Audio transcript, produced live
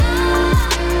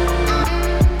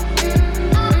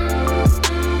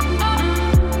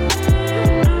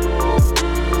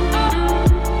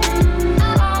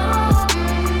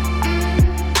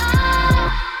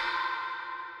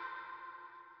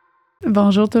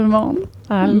Bonjour tout le monde.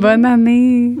 Allô. Bonne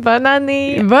année. Bonne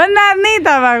année. Bonne année,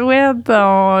 tabarouette.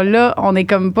 Là, on est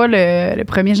comme pas le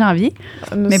 1er janvier.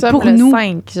 Nous mais sommes pour le nous,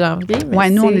 5 janvier. Ouais,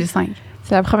 nous, on est le 5.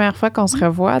 C'est la première fois qu'on se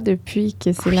revoit depuis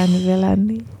que c'est la nouvelle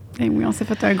année. Et oui, on s'est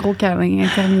fait un gros câlin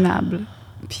interminable.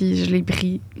 Puis je l'ai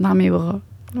pris dans mes bras,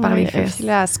 par les fesses. Puis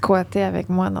là, elle squattait avec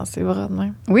moi dans ses bras de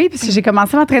même. Oui, parce que j'ai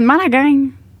commencé l'entraînement, la gang.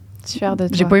 Je suis fière de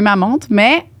toi. J'ai pas eu ma montre,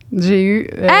 mais j'ai eu.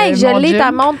 Hey, je mon l'ai gym.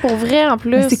 ta montre pour vrai en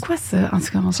plus. Mais c'est quoi ça? En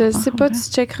tout cas, Je sais pas, tu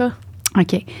checkeras.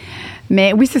 OK.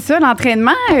 Mais oui, c'est ça,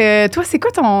 l'entraînement. Toi, c'est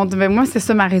quoi ton. Ben, moi, c'est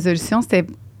ça ma résolution. C'était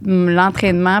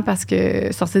l'entraînement parce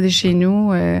que sortir de chez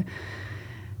nous.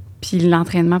 Puis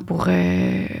l'entraînement pour.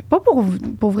 Pas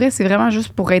pour vrai, c'est vraiment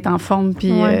juste pour être en forme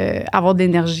puis avoir de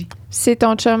l'énergie. C'est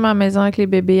ton chum à la maison avec les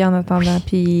bébés en attendant,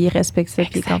 puis il respecte ça,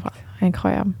 puis il comprend.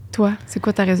 Incroyable. Toi, c'est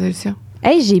quoi ta résolution?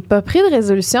 Hey, j'ai pas pris de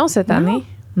résolution cette année.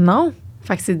 Non.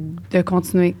 Fait que c'est de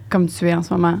continuer comme tu es en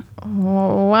ce moment.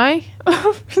 Ouais.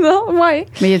 Non, ouais.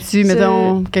 Mais y a-tu,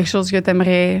 mettons, quelque chose que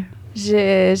t'aimerais?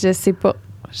 Je sais pas.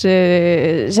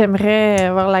 J'aimerais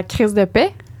avoir la crise de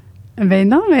paix. Ben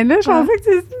non, mais là, je pensais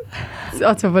que tu...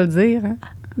 Ah, tu vas pas le dire, hein?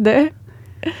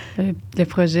 Le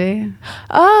projet.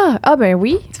 Ah, ben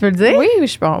oui. Tu peux le dire? Oui,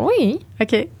 je pense, oui.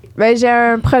 OK. Ben, j'ai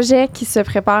un projet qui se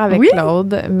prépare avec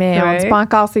Claude, mais on dit pas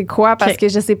encore c'est quoi parce que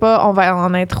je sais pas, on va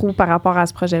en intro par rapport à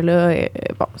ce projet-là.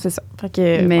 Bon, c'est ça. Fait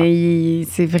que, mais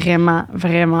c'est vraiment,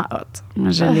 vraiment hot.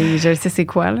 Moi, je le sais c'est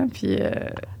quoi, là, puis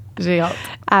j'ai hâte.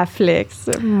 À flex.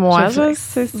 Moi, je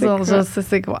sais c'est quoi. Je sais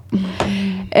c'est quoi.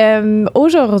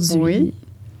 Aujourd'hui,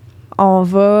 on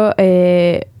va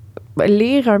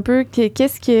lire un peu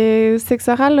qu'est-ce que Sexe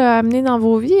Oral a amené dans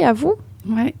vos vies, à vous.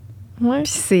 Oui. Ouais.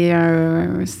 Puis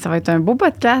ça va être un beau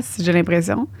podcast, j'ai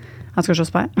l'impression. En tout cas,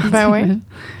 j'espère. Ben oui.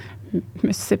 Je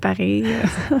me suis séparée.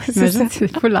 J'imagine que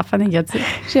c'est full l'enfant négatif.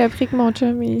 J'ai appris que mon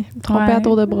chum il me trompait à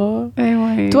tour de bras.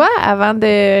 Ouais. Toi, avant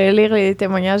de lire les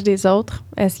témoignages des autres,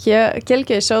 est-ce qu'il y a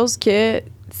quelque chose que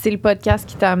c'est le podcast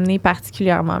qui t'a amené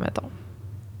particulièrement, mettons?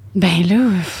 Ben là,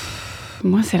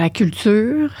 moi, c'est la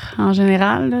culture en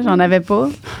général. Là. J'en avais pas.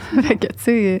 Fait que, tu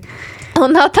sais... On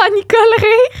entend Nicole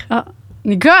rire! Ah,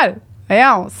 Nicole!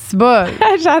 Voyons, c'est bol!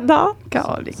 J'adore!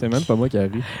 C'est même pas moi qui a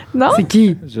ri. Non? C'est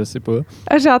qui? Je sais pas.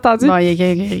 J'ai entendu. Bon, il y a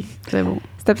quelqu'un qui rit. C'est beau.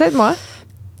 C'était peut-être moi.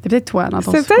 C'est peut-être toi dans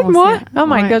ton C'est peut-être moi. subconscient. Oh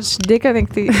my God, je suis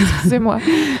déconnectée. Excusez-moi.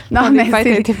 Non, mais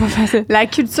c'était pas facile. la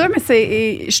culture,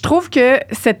 mais je trouve que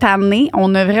cette année,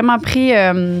 on a vraiment pris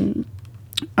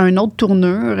un autre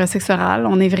tournure Sexe Oral.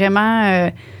 On est vraiment...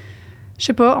 je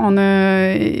sais pas,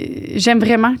 j'aime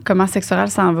vraiment comment Sexe Oral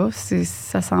s'en va.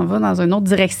 Ça s'en va dans une autre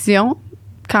direction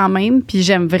quand même, puis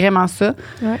j'aime vraiment ça.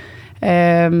 Ouais.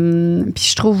 Puis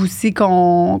je trouve aussi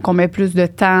qu'on met plus de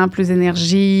temps, plus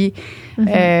d'énergie. Tu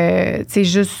sais,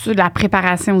 juste la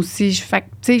préparation aussi. Fait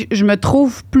tu sais, je me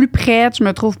trouve plus prête, je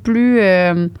me trouve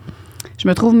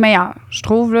meilleure. Je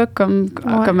trouve, là, comme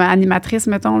animatrice,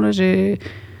 mettons, là, je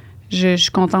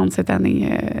suis contente cette année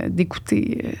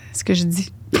d'écouter ce que je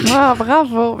dis. Ah,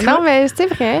 bravo! Non, mais c'est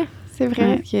vrai. C'est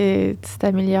vrai que tu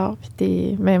t'améliores.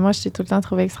 Mais moi, je t'ai tout le temps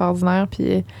trouvé extraordinaire.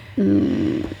 Puis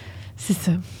c'est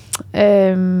ça.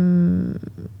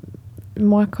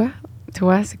 Moi, quoi?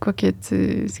 Toi, c'est quoi que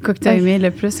tu as aimé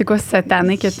le plus? C'est quoi cette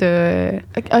année que tu as...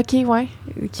 OK, ouais.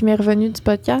 Qui m'est revenu du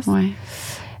podcast? Ouais.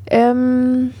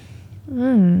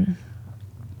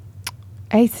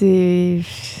 Hey,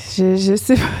 je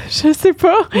sais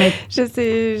pas. Mais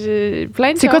J'ai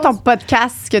plein de c'est choses. quoi ton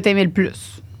podcast que tu as aimé le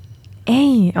plus?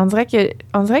 Hey, on dirait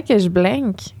que je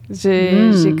blank.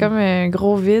 J'ai comme un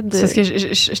gros vide. C'est parce que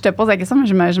je te pose la question, mais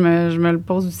je me le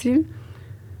pose aussi.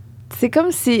 C'est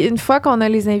comme si, une fois qu'on a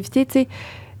les invités, tu sais,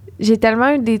 j'ai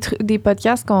tellement eu des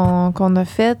podcasts qu'on a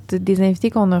fait, des invités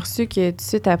qu'on a reçus que tout de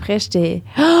suite après, j'étais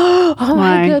 « Oh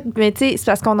my God! » Mais tu sais, c'est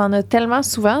parce qu'on en a tellement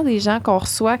souvent des gens qu'on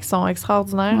reçoit qui sont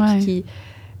extraordinaires puis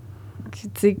qui tu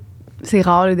sais... C'est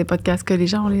rare, là, des podcasts que les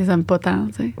gens, on les aime pas tant,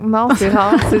 tu sais. Non, c'est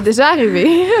rare. C'est déjà arrivé,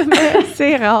 mais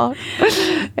c'est rare.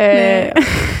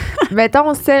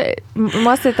 Mettons,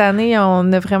 moi, cette année,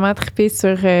 on a vraiment trippé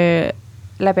sur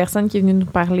la personne qui est venue nous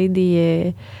parler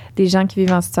des gens qui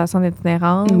vivent en situation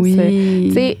d'itinérance. Oui.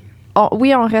 Tu sais,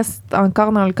 on reste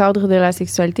encore dans le cadre de la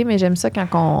sexualité, mais j'aime ça quand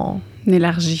on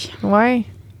élargit. Ouais,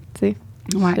 tu sais.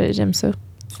 Ouais. J'aime ça.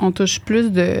 On touche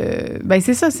plus de... Ben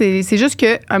c'est ça, c'est juste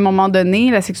qu'à un moment donné,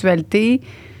 la sexualité, tu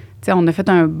sais, on a fait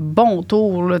un bon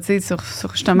tour, là, tu sais, sur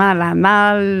justement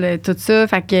l'anal, tout ça.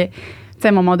 Fait que, tu sais,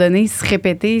 à un moment donné, se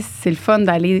répéter, c'est le fun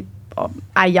d'aller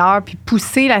ailleurs puis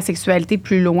pousser la sexualité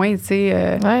plus loin, tu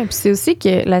sais. Ouais, puis c'est aussi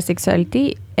que la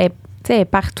sexualité est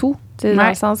partout, tu sais, dans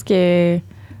le sens que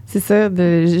C'est ça,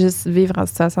 de juste vivre en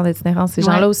situation d'itinérance. Ces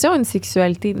gens-là aussi ont une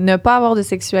sexualité. Ne pas avoir de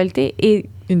sexualité et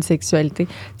une sexualité.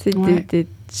 Je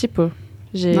sais pas.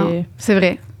 Non, c'est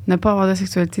vrai. Ne pas avoir de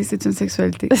sexualité, c'est une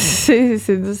sexualité.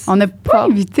 On n'a pas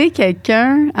invité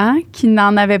quelqu'un qui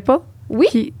n'en avait pas?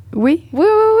 Oui. Oui? Oui.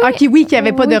 Ah, qui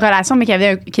n'avait pas de relation, mais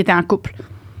qui était en couple,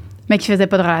 mais qui faisait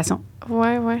pas de relation.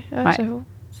 Oui. J'avoue.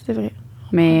 C'est vrai.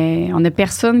 Mais on n'a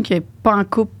personne qui n'est pas en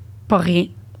couple, pas rien,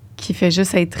 qui fait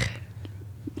juste être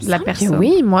la personne.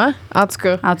 Oui, moi. En tout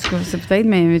cas, c'est peut-être,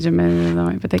 mais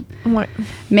peut-être. Ouais.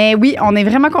 Mais oui, on est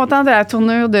vraiment content de la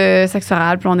tournure de Sexe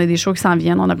Oral. Puis on a des shows qui s'en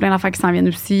viennent. On a plein d'affaires qui s'en viennent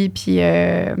aussi. Puis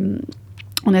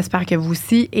on espère que vous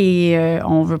aussi. Et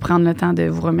on veut prendre le temps de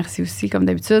vous remercier aussi, comme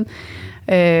d'habitude.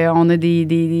 On a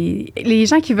les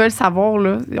gens qui veulent savoir,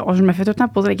 là, je me fais tout le temps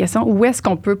poser la question, où est-ce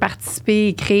qu'on peut participer,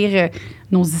 écrire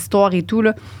nos histoires et tout,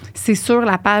 là. C'est sur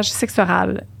la page Sexe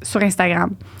Oral sur Instagram.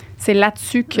 C'est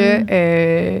là-dessus que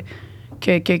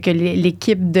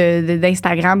l'équipe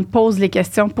d'Instagram pose les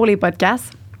questions pour les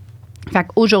podcasts. Fait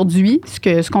qu'aujourd'hui,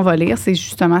 ce qu'on va lire, c'est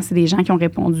des gens qui ont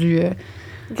répondu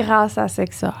grâce à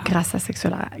Sexe Oral. Grâce à Sexe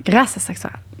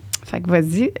Oral. Fait que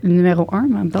vas-y, le numéro 1,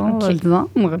 maintenant,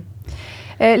 Lisandre.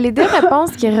 Les 2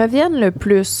 réponses qui reviennent le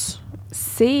plus,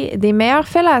 c'est des meilleures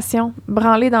fellations,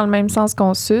 branler dans le même sens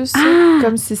qu'on suce,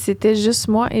 comme si c'était juste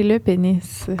moi et le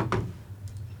pénis.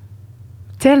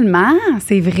 Tellement,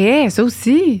 c'est vrai, ça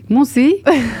aussi. Moi aussi.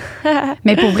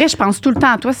 Mais pour vrai, je pense tout le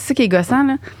temps à toi. C'est ça qui est gossant,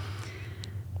 là.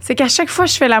 C'est qu'à chaque fois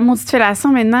que je fais la maudite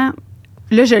fellation, maintenant,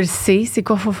 là, je le sais, c'est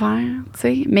quoi faut faire, tu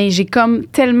sais. Mais j'ai comme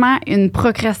tellement une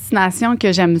procrastination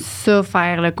que j'aime ça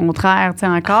faire le contraire, tu sais,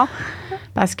 encore.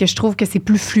 Parce que je trouve que c'est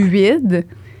plus fluide.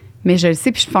 Mais je le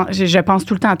sais, puis je pense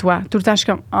tout le temps à toi. Tout le temps, je suis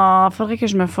comme, faudrait que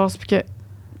je me force, puis que, tu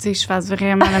sais, je fasse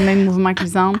vraiment le même mouvement que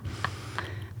Lisandre.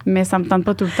 Mais ça me tente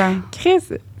pas tout le temps. Chris,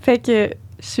 fait que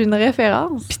je suis une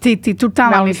référence. Puis t'es tout le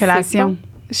temps dans mes fellations.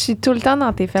 Je suis tout le temps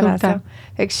dans tes fellations.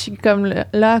 Fait que je suis comme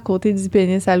là, à côté du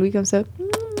pénis à Louis, comme ça.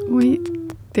 Oui.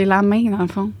 T'es la main, dans le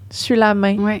fond. Je suis la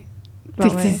main. Oui. Bon,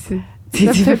 ça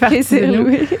fait plaisir,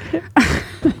 Louis.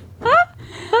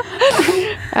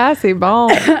 Ah, c'est bon.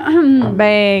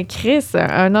 Ben, Chris,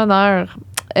 un honneur.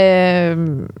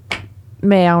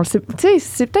 Mais on le sait. Tu sais,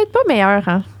 c'est peut-être pas meilleur,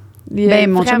 hein?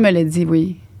 Mon chum me l'a dit,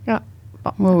 oui.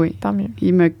 Bon, oui. Tant mieux.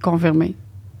 Il m'a confirmé.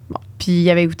 Bon. Puis il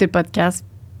avait écouté le podcast,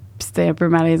 puis c'était un peu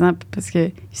malaisant parce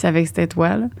qu'il savait que c'était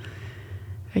toi, là.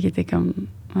 Fait qu'il était comme,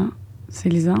 c'est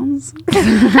Lisandre, ça?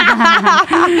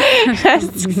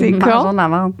 C'est con.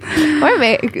 Oui,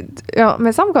 mais il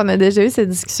me semble qu'on a déjà eu cette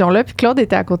discussion-là, puis Claude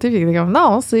était à côté, puis il était comme,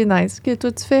 non, c'est nice, que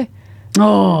toi tu fais.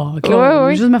 Oh, Claude,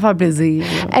 oui. Juste me faire plaisir.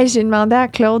 Hey, j'ai demandé à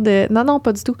Claude... Non,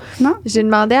 pas du tout. Non? J'ai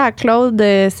demandé à Claude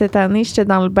cette année, j'étais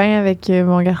dans le bain avec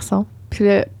mon garçon. Puis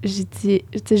là, j'ai dit...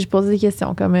 Tu sais, j'ai posé des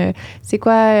questions comme... c'est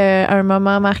quoi un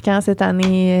moment marquant cette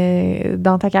année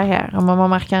dans ta carrière? Un moment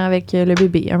marquant avec le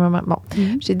bébé? Un moment... Bon.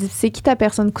 Mm-hmm. J'ai dit, c'est qui ta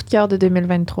personne coup de cœur de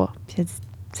 2023? Puis elle a dit,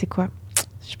 c'est quoi?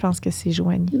 Je pense que c'est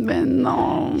Joanie. Ben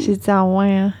non. J'ai dit,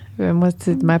 ouais, hein? Moi,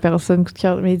 c'est ma personne coup de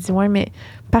cœur. Mais il dit, ouais, mais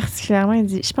particulièrement, il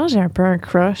dit, je pense que j'ai un peu un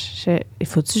crush.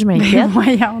 Faut-tu que je m'inquiète? Mais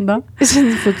voyons donc. J'ai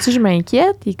dit, faut-tu que je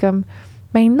m'inquiète? Il est comme,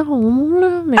 ben non,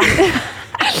 là, mais...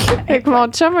 Avec mon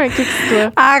chum, un kick sur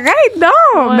toi. Arrête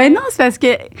donc! Ouais. Mais non, c'est parce que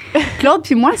Claude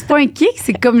puis moi, c'est pas un kick,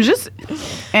 c'est comme juste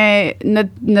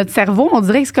notre cerveau, on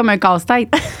dirait que c'est comme un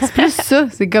casse-tête. C'est plus ça.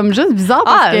 C'est comme juste bizarre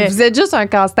parce que... vous êtes juste un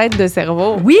casse-tête de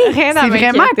cerveau. Oui, c'est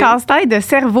vraiment un casse-tête de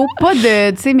cerveau, pas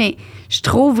de... Tu sais, mais je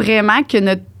trouve vraiment que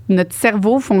notre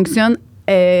cerveau fonctionne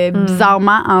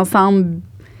bizarrement ensemble.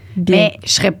 Bien.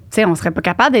 Mais on serait pas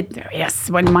capable d'être.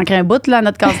 Il manquerait un bout, là, à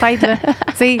notre casse-tête.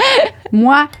 Tu sais,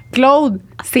 moi, Claude,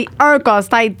 c'est un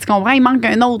casse-tête. Tu comprends? Il manque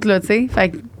un autre, là, tu sais. Fait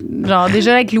que, genre,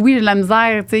 déjà avec Louis, j'ai de la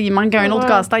misère, tu sais. Il manque un autre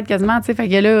casse-tête quasiment, tu sais. Fait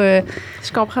que là.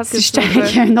 Je comprends ce que si j'étais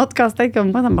avec un autre casse-tête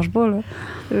comme moi, ça marche pas, là.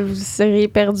 Vous seriez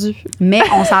perdu. Mais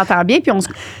on s'entend bien, puis on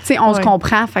se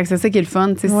comprend. Fait que c'est ça qui est le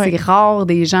fun. Tu sais, c'est rare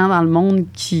des gens dans le monde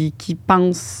qui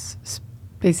pensent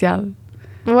spécial.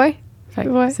 Ouais. Fait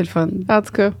que c'est le fun. En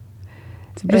tout cas.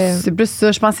 C'est plus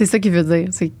ça. Je pense que c'est ça qu'il veut dire.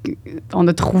 C'est qu'on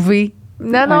a trouvé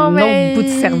un autre bout de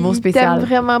cerveau spécial. T'aimes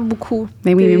vraiment beaucoup.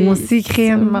 Mais oui, mais moi aussi,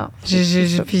 crime.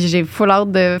 Puis j'ai full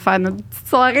hâte de faire notre petite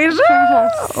soirée jeu.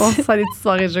 On se fait les petites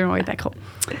soirées jeux, on va être accro.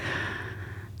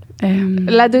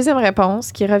 La deuxième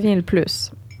réponse qui revient le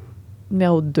plus.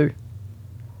 Numéro 2.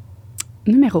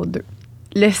 Numéro 2.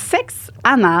 Le sexe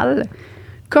anal.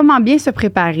 Comment bien se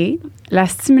préparer, la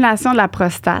stimulation de la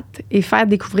prostate et faire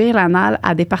découvrir l'anal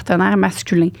à des partenaires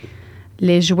masculins.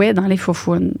 Les jouets dans les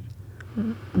faufounes.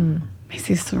 Mais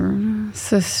c'est sûr.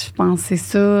 Ça, je pense, c'est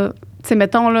ça. Tu sais,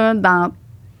 mettons, là, dans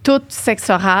tout sexe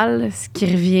oral, ce qui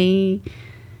revient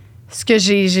ce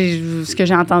que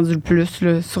j'ai entendu le plus,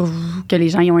 là, que les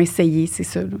gens y ont essayé, c'est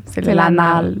ça. Là. C'est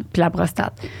l'anal puis la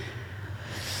prostate.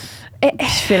 Puis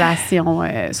fellation.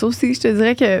 Ça aussi, je te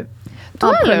dirais que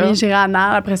en premier, j'irais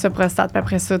anal, après ça, prostate, puis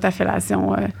après ça, ta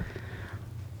fellation. Ouais.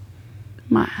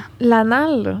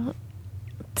 L'anal, là,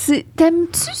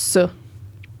 t'aimes-tu ça?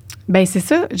 Ben c'est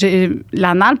ça.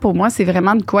 L'anal, pour moi, c'est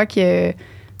vraiment de quoi que...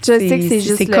 Je sais que c'est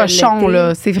juste c'est cochon,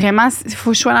 là. C'est vraiment... Il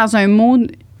faut que je sois dans un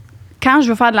mood... Quand je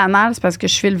veux faire de l'anal, c'est parce que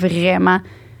je file vraiment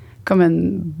comme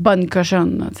une bonne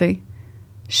cochonne, tu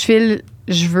sais.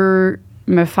 Je veux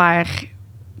me faire, tu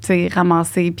sais,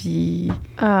 ramasser, puis...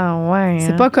 Ah ouais.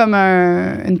 C'est pas comme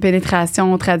une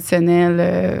pénétration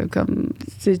traditionnelle, comme...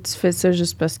 Tu fais ça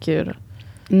juste parce que... Là.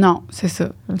 Non, c'est ça.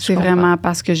 C'est vraiment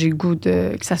parce que j'ai le goût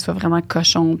que ça soit vraiment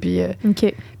cochon.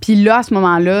 Puis là, à ce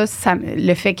moment-là,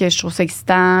 le fait que je trouve ça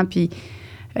excitant, puis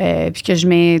que je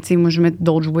mets, tu sais, moi, je mets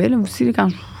d'autres jouets là, aussi. Là,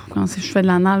 quand je fais de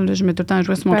l'anal, là, je mets tout le temps un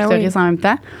jouet sur mon clitoris en même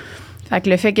temps. Fait que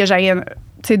le fait que j'aille,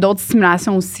 tu sais, d'autres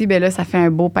stimulations aussi, ben là, ça fait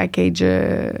un beau package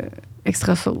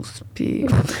extra sauce, puis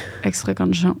extra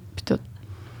cornichon, puis tout.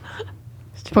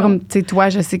 C'est pas comme, tu sais, toi,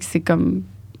 je sais que c'est comme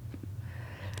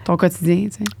ton quotidien,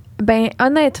 tu sais. Ben,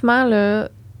 honnêtement, là,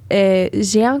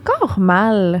 j'ai encore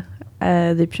mal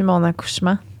depuis mon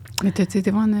accouchement. Mais t'as-tu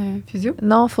été voir une physio?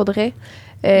 Non, faudrait.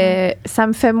 Ça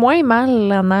me fait moins mal,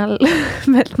 l'anal,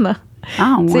 maintenant.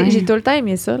 Ah, ouais. T'sais, j'ai tout le temps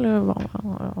aimé ça, là. Bon,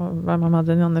 à un moment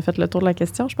donné, on a fait le tour de la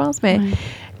question, je pense,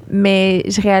 mais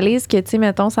je réalise que, tu sais,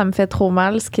 mettons, ça me fait trop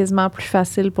mal, c'est quasiment plus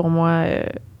facile pour moi.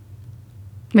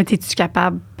 Mais t'es-tu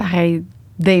capable, pareil,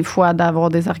 des fois, d'avoir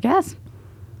des orgasmes?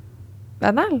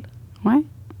 Anal? Oui.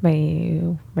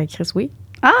 Ben, Chris, oui.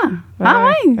 Ah!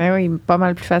 Oui? Ben oui, pas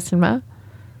mal plus facilement.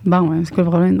 Bon, ouais, c'est quoi le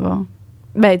problème de voir?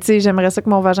 Ben, tu sais, j'aimerais ça que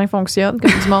mon vagin fonctionne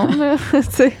comme du monde, là, tu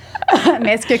sais.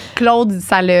 Mais est-ce que Claude,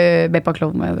 ça le... Ben, pas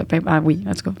Claude, mais... oui,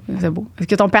 en tout cas, c'est beau. Est-ce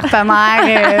que ton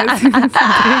partenaire...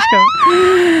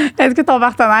 Est-ce que ton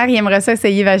partenaire, il aimerait ça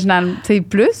essayer vaginal, tu sais,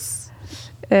 plus?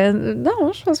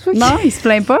 Non, je pense pas que... Non, il se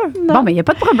plaint pas? Non. Bon, mais il n'y a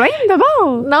pas de problème,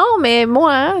 d'abord. Non, mais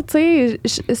moi, tu sais,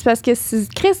 c'est parce que,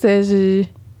 Chris, je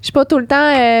suis pas tout le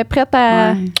temps prête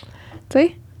à... Ouais. Tu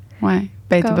sais? Ouais.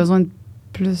 Ben, t'as besoin de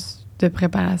plus de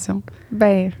préparation.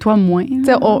 Ben... Toi, moins. Tu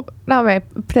sais, non, mais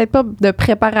peut-être pas de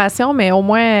préparation, mais au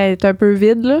moins être un peu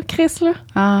vide, là, Chris, là.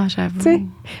 Ah, j'avoue. Tu sais,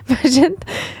 imagine,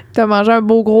 t'as mangé un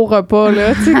beau gros repas,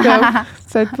 là, tu sais, comme...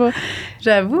 C'est pas...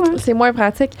 J'avoue, hein. C'est moins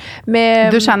pratique,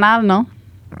 mais... Douche anale, non?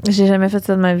 J'ai jamais fait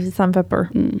ça de ma vie, ça me fait peur.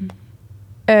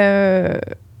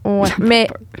 Ouais. Mais,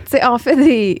 tu sais,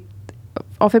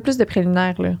 on fait plus de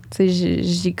préliminaires, là. Tu sais,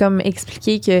 j'ai comme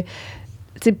expliqué que, tu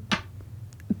sais,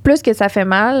 plus que ça fait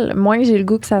mal, moins que j'ai le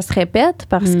goût que ça se répète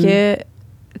parce que, tu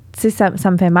sais, ça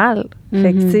me fait mal.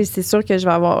 Fait que, tu sais, c'est sûr que je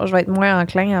vais être moins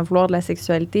enclin à vouloir de la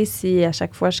sexualité si à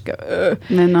chaque fois je suis comme...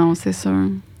 Mais non, c'est sûr.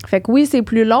 Fait que oui, c'est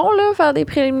plus long, là, faire des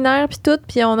préliminaires puis tout,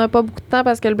 puis on n'a pas beaucoup de temps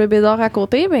parce que le bébé dort à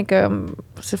côté, mais comme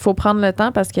il faut prendre le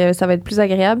temps parce que ça va être plus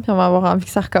agréable puis on va avoir envie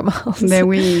que ça recommence. Ben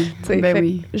oui,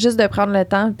 oui. Juste de prendre le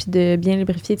temps puis de bien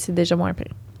lubrifier, c'est déjà moins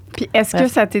pire. Puis est-ce que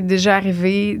ça t'est déjà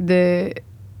arrivé de...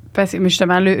 Parce que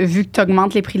justement, là, vu que tu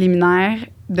augmentes les préliminaires,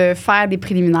 de faire des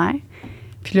préliminaires,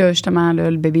 puis là, justement,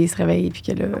 là, le bébé se réveille puis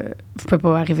que là, vous pouvez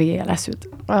pas arriver à la suite.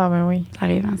 Ah ben oui. Ça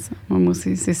arrive, hein, ça. Moi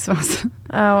aussi, c'est souvent ça.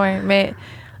 Ah ouais, mais...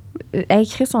 Hey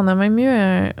Chris, on a même eu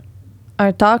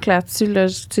un talk là-dessus. Là.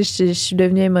 Tu sais, je suis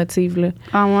devenue émotive. Là.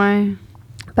 Ah ouais?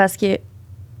 Parce que,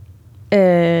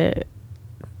 tu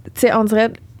sais, on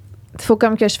dirait il faut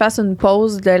comme que je fasse une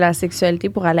pause de la sexualité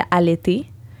pour aller allaiter.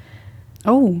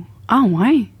 Oh! Ah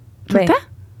ouais? Tout le temps?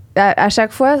 À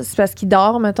chaque fois, c'est parce qu'il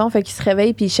dort, mettons, fait qu'il se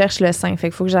réveille puis il cherche le sein. Fait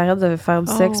qu'il faut que j'arrête de faire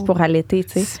du sexe pour allaiter,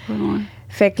 tu sais. C'est pas loin.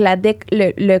 Fait que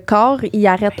le corps, il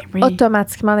arrête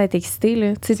automatiquement d'être excité.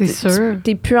 Là. C'est sûr.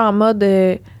 T'es plus en mode...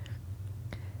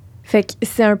 Fait que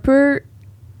c'est un peu...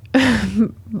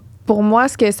 Pour moi,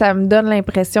 ce que ça me donne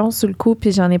l'impression sur le coup,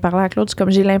 puis j'en ai parlé à Claude, comme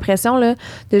j'ai l'impression là,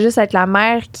 de juste être la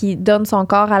mère qui donne son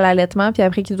corps à l'allaitement, puis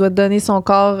après qui doit donner son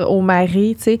corps au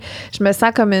mari. Tu sais, je me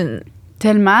sens comme une...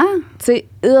 Tellement? Tu sais,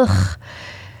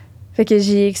 Fait que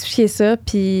j'ai expliqué ça,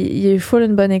 puis il a eu full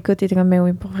une bonne écoute. Il était comme, mais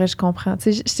oui, pour vrai, je comprends.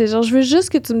 Tu sais, j'étais genre, je veux juste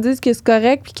que tu me dises que c'est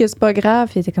correct, puis que c'est pas grave.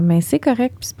 Puis il était comme, mais c'est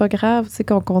correct, puis c'est pas grave, tu sais,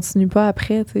 qu'on continue pas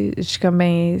après. Tu sais, je suis comme,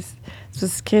 mais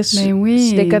c'est que je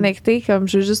suis déconnectée, comme,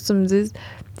 je veux juste que tu me dises.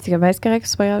 C'est comme, ben, c'est correct,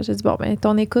 c'est pas grave. J'ai dit, bon, ben,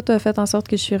 ton écoute a fait en sorte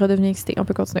que je suis redevenue excitée. On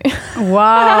peut continuer.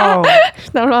 Wow!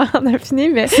 Finalement, on a fini,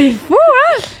 mais. C'est fou,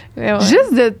 hein? Ouais.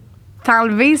 Juste de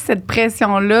t'enlever cette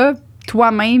pression-là,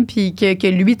 toi-même, puis que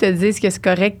lui te dise que c'est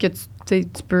correct, que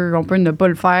on peut ne pas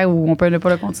le faire ou on peut ne pas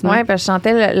le continuer. Oui, parce que je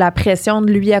sentais la pression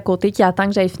de lui à côté qui attend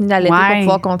que j'aille fini d'allaiter pour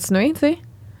pouvoir continuer, tu sais.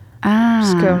 Ah! Je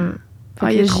suis comme...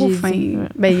 Ah, il est trop fin.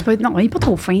 Ben, il est pas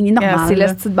trop fin, il est normal. C'est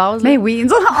la petite base. Ben oui,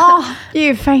 il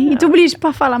est fin. Il t'oblige pas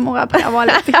à faire l'amour après avoir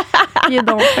la paix. Il est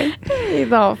donc fin. Il est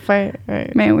donc fin. Ouais.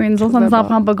 Ben oui, nous autres, on nous en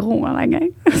prend pas gros, hein, la gang.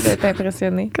 Vous êtes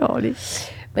impressionnés.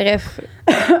 Bref.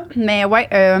 Mais ouais,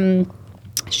 je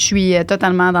suis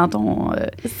totalement dans ton...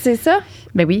 C'est ça?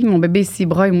 Ben oui, mon bébé, s'il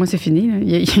braille, moi, c'est fini. Là.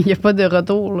 Il n'y a pas de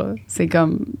retour. Là. C'est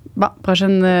comme, bon,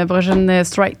 prochaine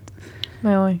strike.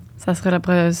 Ben oui. Ça sera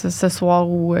ce soir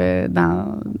ou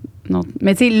dans... Non.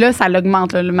 Mais tu sais, là, ça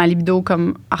l'augmente. Là, ma libido,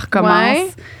 comme, elle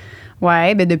recommence.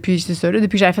 Ouais, ben depuis, c'est ça. Là,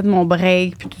 depuis que j'avais fait mon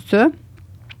break puis tout ça.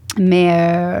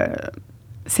 Mais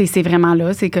c'est vraiment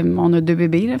là. C'est comme, on a 2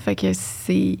 bébés, là. Fait que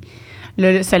c'est...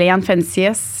 Là, Soleilane fait une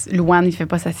sieste. Louane, il fait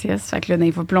pas sa sieste. Fait que là,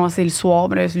 il faut plus lancer le soir.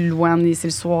 Ben là, Louane, c'est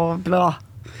le soir.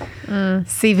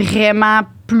 C'est vraiment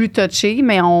plus touché,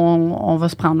 mais on va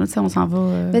se prendre. Là, on s'en va.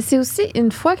 Mais c'est aussi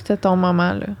une fois que tu as ton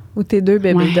moment, là, où tes 2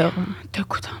 bébés dorment. T'as le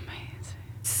goût d'en mettre.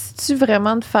 C'est-tu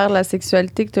vraiment de faire la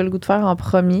sexualité que tu as le goût de faire en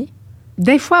premier?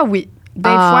 Des fois, oui. Des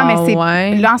fois, mais c'est.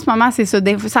 Ouais. Là, en ce moment, c'est ça.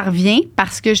 Des fois, ça revient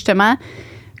parce que justement,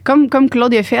 comme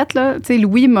Claude a fait, là,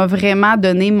 Louis m'a vraiment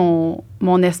donné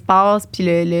mon espace, puis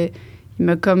il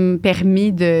m'a comme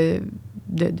permis de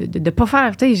pas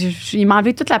faire. Il m'a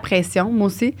enlevé toute la pression, moi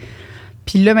aussi.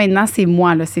 Puis là, maintenant, c'est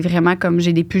moi. Là, c'est vraiment comme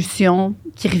j'ai des pulsions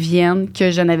qui reviennent que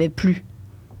je n'avais plus.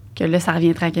 Que là, ça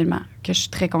revient tranquillement. Que je suis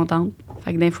très contente.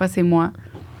 Fait que des fois, c'est moi.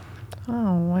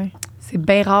 Ah, ouais. C'est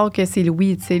bien rare que c'est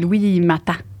Louis. Louis, il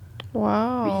m'attend.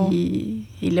 Wow. Il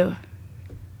est là.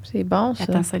 C'est bon, ça.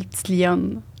 Attends, ça, le petit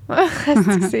lion.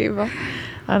 C'est bon.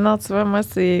 Ah non, tu vois, moi,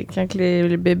 c'est quand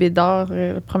le bébé dort,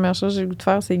 la première chose que j'ai le goût de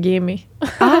faire, c'est gamer.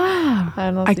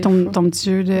 Ah non, avec ton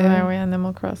petit jeu de... Oui,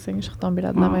 Animal Crossing. Je suis retombée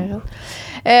là-dedans.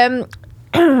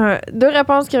 Oh. 2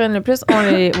 réponses qui reviennent le plus.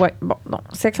 Ouais, bon, non.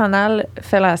 Sexe anal,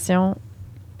 fellation,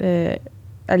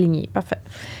 aligné. Parfait.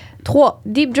 3.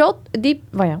 Deep joke.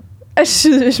 Voyons.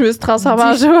 Je me suis transformée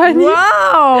en Joanie.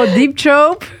 Wow! Deep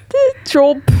choke.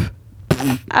 Trope.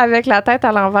 Avec la tête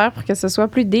à l'envers pour que ce soit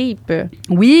plus deep.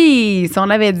 Oui, si on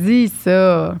l'avait dit,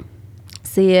 ça.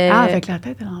 C'est... avec la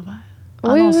tête à l'envers.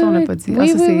 Ah oui, non, ça, on l'a oui. pas dit. Oui,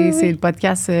 ça, oui, c'est le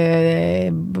podcast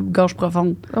Gorge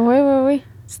profonde. Oui.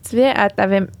 Si tu viens,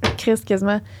 t'avais Chris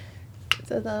quasiment...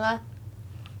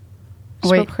 Je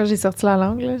sais pas pourquoi j'ai sorti la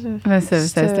langue, là.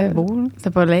 C'était beau, là.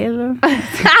 C'était pas laid, là.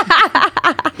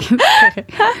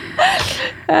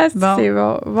 Bon. C'est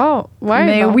bon. Bon, ouais.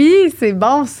 Mais bon. oui, c'est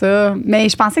bon, ça. Mais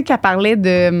je pensais qu'elle parlait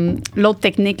de l'autre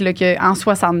technique, là, qu'en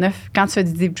 69, quand tu fais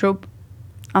du deep choke,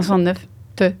 en 69,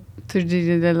 t'as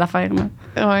l'affaire,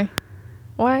 là.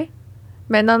 Ouais.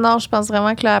 Mais non, je pense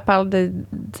vraiment que là, elle parle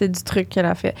du truc qu'elle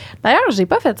a fait. D'ailleurs, j'ai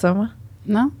pas fait ça, moi.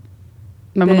 Non?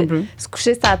 Mais moi non plus. Se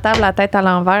coucher sur la table, la tête à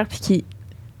l'envers, puis qui...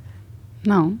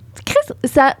 Non. Chris,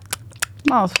 ça...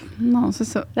 Non, c'est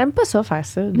ça. J'aime pas ça, faire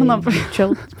ça. Non plus.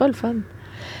 C'est pas le fun.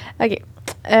 OK.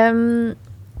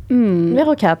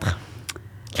 Numéro 4.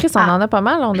 Chris, on en a pas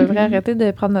mal. On devrait arrêter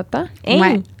de prendre notre temps.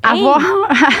 Ouais.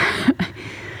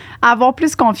 Avoir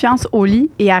plus confiance au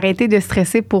lit et arrêter de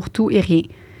stresser pour tout et rien.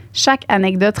 Chaque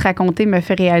anecdote racontée me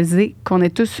fait réaliser qu'on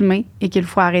est tous humains et qu'il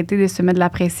faut arrêter de se mettre de la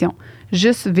pression.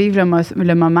 Juste vivre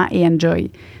le moment et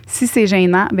enjoy. Si c'est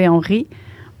gênant, on rit,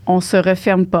 on se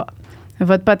referme pas.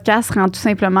 Votre podcast rend tout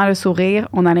simplement le sourire.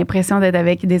 On a l'impression d'être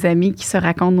avec des amis qui se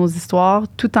racontent nos histoires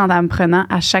tout en apprenant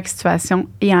à chaque situation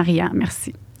et en riant.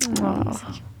 Merci. Oh,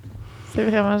 c'est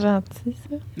vraiment gentil,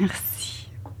 ça. Merci.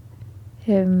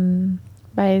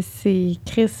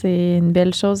 Chris, c'est une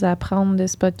belle chose à apprendre de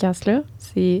ce podcast-là.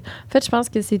 En fait, je pense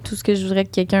que c'est tout ce que je voudrais que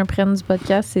quelqu'un prenne du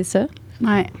podcast, c'est ça.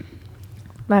 Ouais.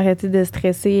 Arrêter de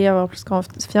stresser, avoir plus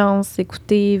confiance,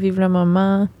 s'écouter, vivre le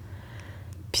moment.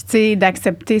 Puis, tu sais,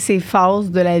 d'accepter ces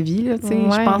phases de la vie, là, tu sais.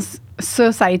 Ouais. Je pense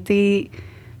que ça a été...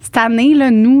 Cette année,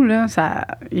 là, nous, là,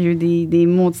 il y a eu des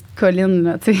maudites collines,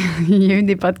 là, tu sais. Il y a eu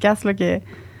des podcasts, là,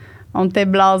 on était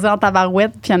blasés en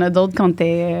tabarouette, puis il y en a d'autres qu'on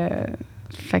était...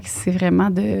 fait que c'est vraiment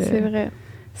C'est vrai.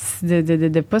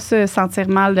 De pas se sentir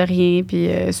mal de rien, puis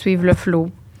suivre le flow.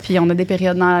 Puis on a des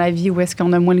périodes dans la vie où est-ce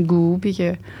qu'on a moins le goût, puis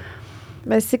que...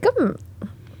 C'est comme...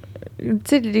 Tu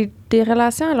sais, des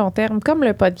relations à long terme, comme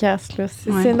le podcast, là.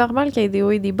 C'est normal qu'il y ait des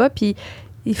hauts et des bas, puis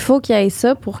il faut qu'il y ait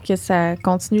ça pour que ça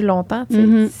continue longtemps, tu sais.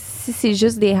 Mm-hmm. Si c'est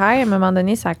juste des highs, à un moment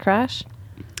donné, ça crash.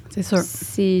 C'est sûr. Si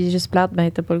c'est juste plate,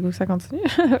 t'as pas le goût que ça continue.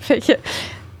 Fait que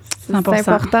c'est 100%.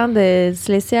 important de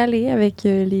se laisser aller avec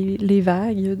les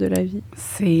vagues de la vie.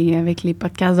 C'est avec les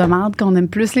podcasts de merde qu'on aime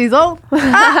plus les autres.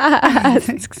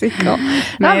 C'est que c'est con.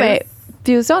 Non, mais...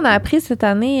 Puis aussi, on a appris cette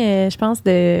année, je pense,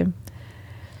 de...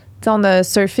 Tu sais, on a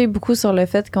surfé beaucoup sur le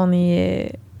fait qu'on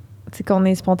est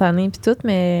spontané puis tout,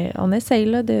 mais on essaye,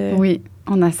 là, de... Oui,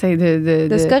 On essaie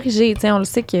de se corriger. On le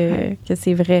sait que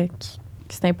c'est vrai, que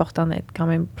c'est important d'être quand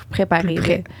même plus préparé. Plus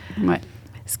prêt. Ouais.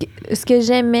 Ce que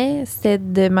j'aimais, c'était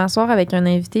de m'asseoir avec un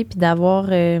invité puis d'avoir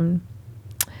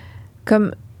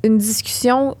comme une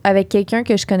discussion avec quelqu'un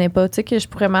que je connais pas. Tu sais, que je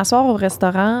pourrais m'asseoir au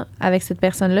restaurant avec cette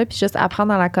personne-là puis juste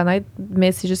apprendre à la connaître,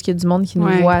 mais c'est juste qu'il y a du monde qui nous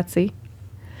voit, tu sais.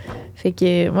 Fait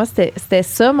que moi, c'était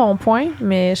ça mon point,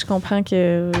 mais je comprends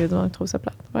que les gens trouvent ça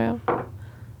plate. Ouais.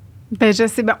 Ben, je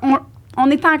sais. Ben, on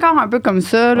est encore un peu comme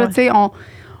ça, là, tu sais.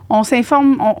 On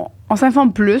s'informe, on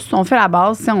s'informe plus, on fait la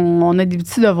base, on a des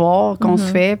petits devoirs qu'on se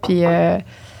fait, puis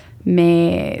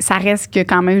mais ça reste que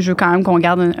quand même, je veux quand même qu'on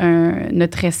garde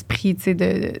notre esprit, tu sais,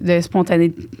 de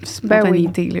spontanéité. Ben oui.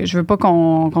 Là. Je veux pas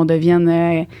qu'on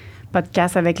devienne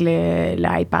podcast avec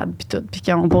l'iPad puis tout, puis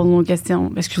qu'on pose nos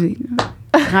questions. Excusez.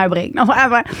 Prends un break. Non,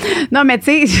 mais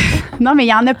tu sais, non, mais il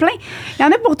y en a plein. Il y en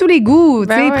a pour tous les goûts.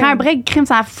 Tu sais, prends un break, crime,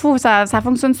 ça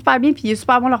fonctionne super bien, puis il est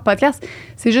super bon leur podcast.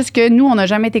 C'est juste que nous, on n'a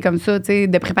jamais été comme ça, tu sais,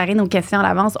 de préparer nos questions à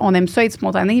l'avance. On aime ça être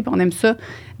spontané, puis on aime ça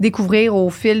découvrir au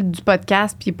fil du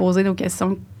podcast, puis poser nos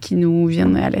questions qui nous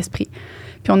viennent à l'esprit.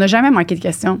 Puis on n'a jamais manqué de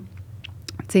questions.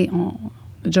 Tu sais, on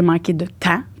a déjà manqué de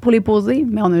temps pour les poser,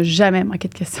 mais on n'a jamais manqué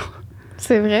de questions.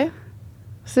 C'est vrai.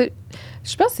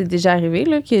 Je pense que c'est déjà arrivé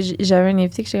là, que j'avais un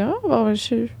invité que j'étais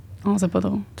Oh, c'est pas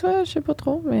drôle. Toi, je sais pas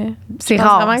trop, mais... C'est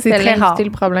rare, c'est très rare. C'était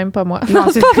le problème, pas moi. Non,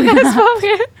 c'est pas vrai, c'est pas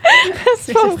vrai.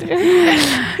 C'est pas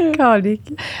vrai.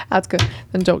 En tout cas,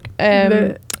 c'est une joke.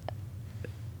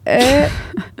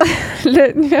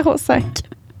 Le numéro 5.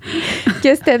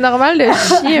 Que c'était normal de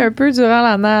chier un peu durant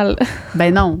l'anal.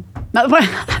 Ben non.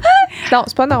 Non,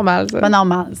 c'est pas normal, ça. Pas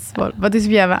normal. C'est pas, va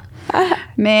t'essuyer avant.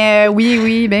 Mais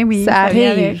oui, ben oui. Ça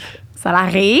arrive. Ça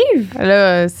l'arrive.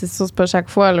 Là, c'est sûr, c'est pas chaque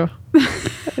fois, là.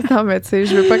 Non, mais tu sais,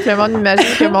 je veux pas que le monde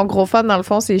imagine que mon gros fan, dans le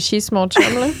fond, c'est chier sur mon chum,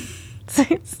 là.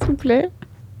 S'il vous plaît.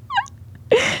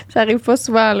 Ça arrive pas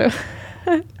souvent, là.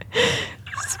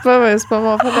 C'est pas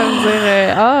mon fait de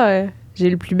me dire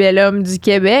j'ai le plus bel homme du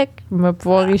Québec, il va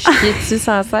pouvoir y chier dessus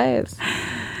sans cesse.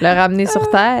 Le ramener sur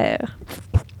terre.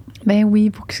 Ben oui,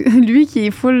 pour que, lui qui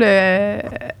est full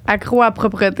accro à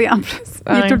propreté en plus.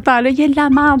 Il est tout le temps là, il y a de la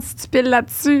merde si tu piles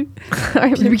là-dessus.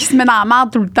 Puis lui qui se met dans la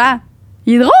merde tout le temps.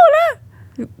 Il est drôle,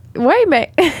 là! Oui,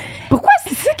 mais... Pourquoi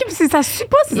c'est ça que ça suit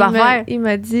pas ces affaires? Il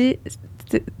m'a dit,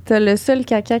 t'as le seul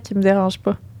caca qui me dérange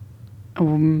pas.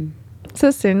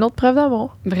 Ça, c'est une autre preuve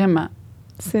d'amour. Vraiment.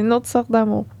 C'est une autre sorte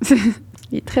d'amour.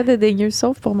 Il est très dédaigneux,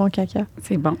 sauf pour mon caca.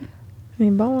 C'est bon. C'est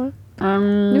bon,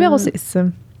 hein? Numéro 6.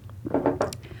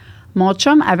 Mon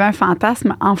chum avait un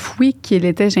fantasme enfoui qu'il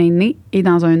était gêné et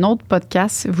dans un autre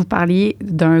podcast, vous parliez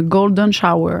d'un golden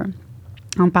shower.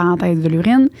 En parenthèse de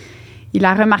l'urine. Il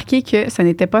a remarqué que ce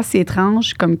n'était pas si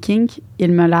étrange comme kink.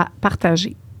 Il me l'a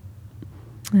partagé.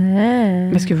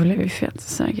 Est-ce que vous l'avez fait?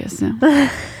 C'est ça la question.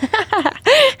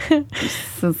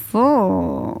 C'est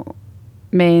ça.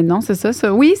 Mais non, c'est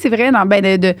ça. Oui, c'est vrai. Non,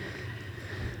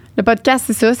 le podcast,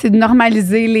 c'est ça. C'est de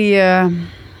normaliser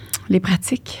les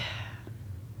pratiques.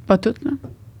 Pas toutes, là.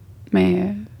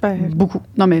 Mais beaucoup.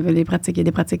 Non, mais les pratiques, il y a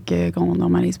des pratiques qu'on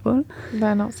normalise pas. Là.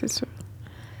 Ben non, c'est sûr.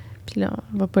 Puis là,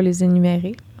 on va pas les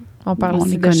énumérer. On parle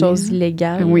aussi de choses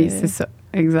illégales. Oui, c'est ça.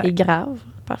 Exact. Et graves.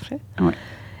 Parfait. Oui.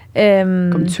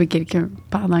 Comme tuer quelqu'un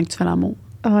pendant que tu fais l'amour.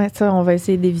 Oui, ça, on va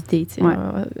essayer d'éviter. Ouais.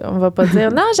 On va pas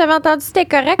dire non, j'avais entendu c'était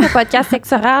correct au podcast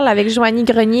Sexe Oral avec Joanie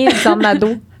Grenier et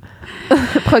Zornado.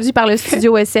 Produit par le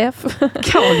studio SF.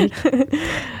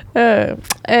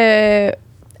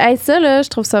 Ça, là, je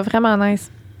trouve ça vraiment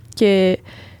nice. Que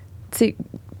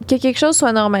quelque chose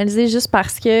soit normalisé juste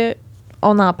parce que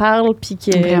on en parle puis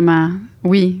que... Vraiment.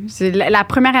 Oui. C'est la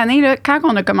première année, là, quand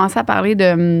on a commencé à parler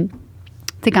de... Tu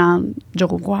sais, quand Joe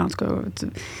Roy, en tout cas...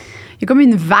 Il y a comme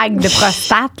une vague de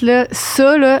prostate, là.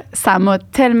 Ça, là, ça m'a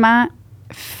tellement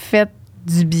fait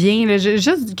du bien. Là.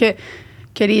 Juste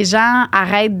que les gens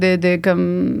arrêtent de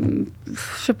comme...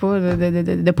 Je sais pas,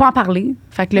 de pas en parler.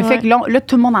 Fait que le fait que là,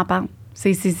 tout le monde en parle.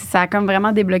 Ça a comme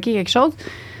vraiment débloqué quelque chose.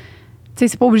 Tu sais,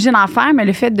 c'est pas obligé d'en faire, mais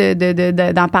le fait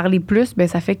d'en parler plus, ben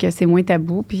ça fait que c'est moins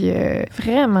tabou. Puis,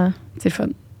 vraiment. C'est le fun.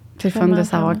 C'est le fun de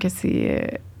savoir que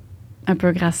c'est un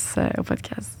peu grâce au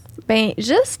podcast. Ben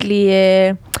juste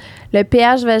le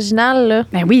pH vaginal, là.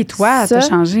 Ben oui, toi, t'as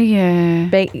changé.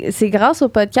 Ben c'est grâce au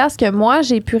podcast que moi,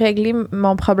 j'ai pu régler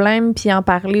mon problème puis en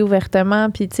parler ouvertement.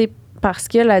 Puis, tu sais, parce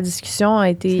que la discussion a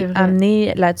été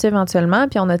amenée là-dessus éventuellement.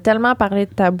 Puis on a tellement parlé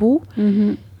de tabou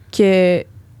que...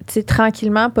 Tu sais,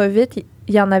 tranquillement, pas vite,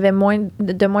 il y en avait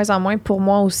de moins en moins pour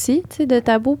moi aussi, tu sais, de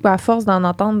tabou, à force d'en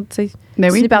entendre, tu sais.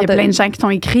 Ben oui, il y a plein de gens qui t'ont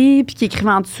écrit, puis qui écrivent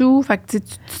en dessous, fait que tu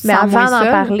mais avant d'en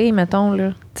parler, mettons,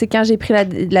 là, sais, quand j'ai pris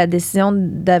la décision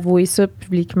d'avouer ça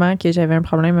publiquement, que j'avais un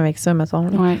problème avec ça, mettons,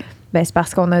 là, ben c'est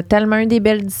parce qu'on a tellement eu des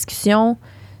belles discussions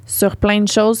sur plein de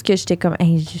choses que j'étais comme,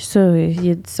 hey, ça,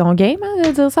 ils sont game hein,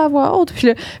 de dire ça à voix haute. Puis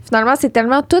là,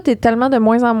 finalement, tout est tellement de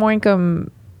moins en moins comme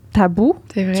tabou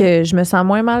que je me sens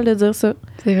moins mal de dire ça.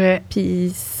 C'est vrai.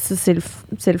 Puis c'est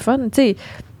le fun. Tu sais,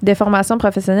 des formations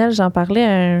professionnelles, j'en parlais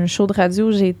à un show de radio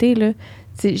où j'ai été, là.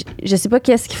 Je sais pas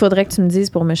qu'est-ce qu'il faudrait que tu me dises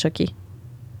pour me choquer.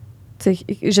 T'sais,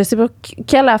 je sais pas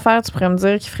quelle affaire tu pourrais me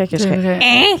dire qui ferait que je serais...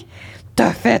 Hein?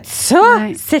 T'as fait ça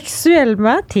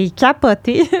sexuellement? T'es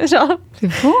capoté. Genre, c'est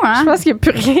fou, hein? Je pense qu'il n'y a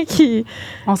plus rien qui...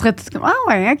 On serait tous comme, ah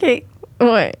ouais, OK.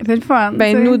 Ouais. C'est le fun.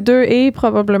 Ben, nous deux et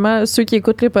probablement ceux qui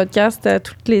écoutent les podcasts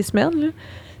toutes les semaines,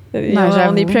 là.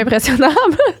 On n'est plus impressionnables,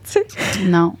 tu sais.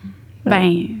 Non.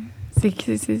 Ben,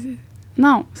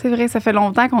 non, c'est vrai, ça fait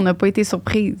longtemps qu'on n'a pas été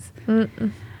surprise.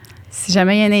 Si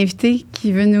jamais il y a un invité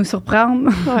qui veut nous surprendre...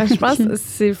 Ouais, je pense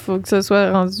qu'il faut que ce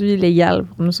soit rendu illégal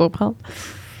pour nous surprendre.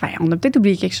 Ben, on a peut-être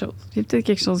oublié quelque chose. Il y a peut-être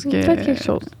quelque chose que... Peut-être quelque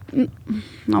chose.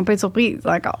 On peut être surprise,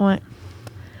 d'accord.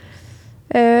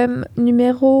 Ouais.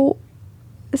 Numéro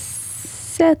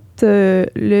 7.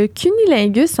 Le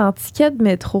cunilingus en ticket de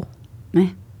métro.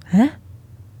 Hein?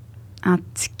 En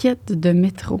ticket de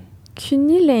métro.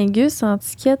 Cunilingus en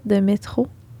ticket de métro.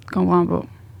 Je comprends pas.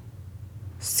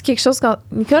 C'est quelque chose quand...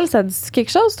 Nicole, ça dit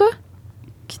quelque chose, toi?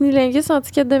 Cunilingus en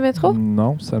ticket de métro?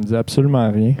 Non, ça me dit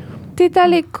absolument rien. T'es à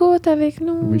l'écoute avec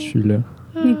nous. Oui, je suis là.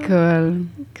 Nicole.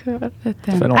 Ça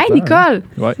fait longtemps, hey, Nicole! Hein?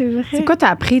 Ouais. C'est vrai. C'est quoi t'as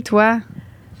appris, toi?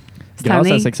 Grâce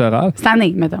à Sexe Oral. Cette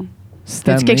année, mettons. Cette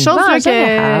année. Quelque chose en là,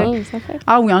 général, ça fait.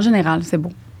 Ah oui, en général, c'est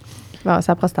beau. Bon,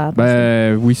 ça prostate.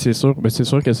 Ben oui, c'est sûr. Ben, c'est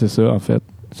sûr que c'est ça, en fait.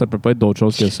 Ça peut pas être d'autre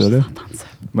chose que ça, là.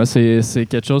 Moi, c'est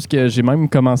quelque chose que j'ai même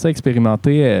commencé à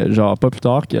expérimenter, genre pas plus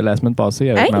tard que la semaine passée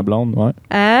avec ma blonde. Ouais.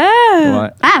 Ah! Ouais.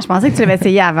 Ah, je pensais que tu l'avais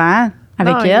essayé avant,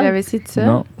 avec elle. Je l'avais essayé tout seul.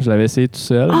 Non, je l'avais essayé tout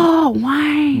seul. Oh,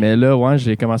 ouais! Mais là, ouais,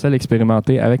 j'ai commencé à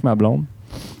l'expérimenter avec ma blonde.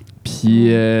 Puis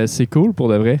c'est cool pour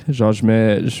de vrai. Genre, je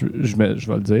vais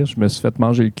le dire, je me suis fait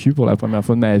manger le cul pour la première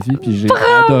fois de ma vie, puis j'ai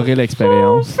adoré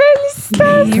l'expérience.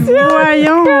 Félicitations!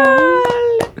 Voyons!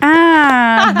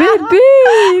 Ah, bébé!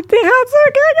 T'es rendu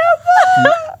un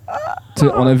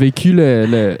grand On a vécu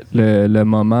le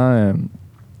moment...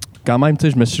 quand même, tu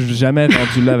sais, je me suis jamais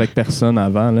rendu là avec personne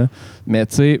avant, là. Mais,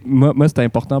 tu sais, moi c'était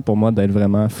important pour moi d'être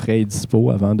vraiment frais et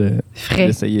dispo avant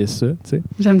d'essayer ça, tu sais.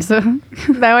 J'aime ça.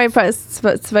 Ben oui,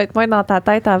 tu vas être moins dans ta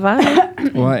tête avant.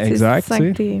 Ouais, exact,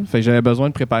 tu sais. Fait que j'avais besoin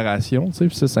de préparation, tu sais,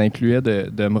 puis ça incluait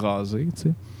de me raser, tu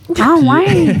sais. Ah puis,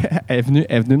 ouais! elle est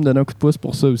venue me donner un coup de pouce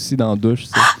pour ça aussi dans la douche, tu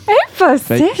sais.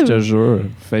 Impossible! Fait que je te jure.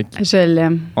 Fait que je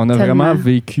l'aime. on a tellement. vraiment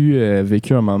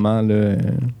vécu un moment, là...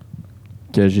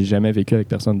 que j'ai jamais vécu avec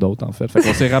personne d'autre, en fait. Fait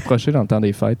qu'on s'est rapprochés dans le temps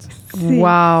des fêtes.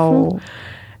 Wow!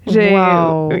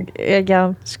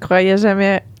 Regarde, je croyais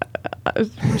jamais...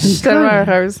 Je suis tellement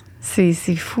heureuse. C'est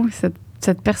fou,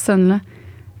 cette personne-là.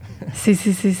 C'est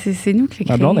nous qui l'ai créé.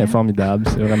 Ma blonde est formidable.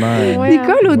 C'est vraiment...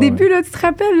 Nicole, au début, là, tu te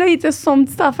rappelles, là, il était sur son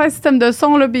petit affaire système de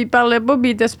son, là, puis il parlait pas,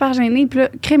 puis il était super gêné. Puis là,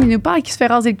 crème, il nous parle qu'il se fait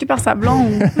raser le cul par sa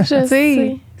blonde. Je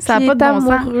sais. Ça n'a pas de bon sens.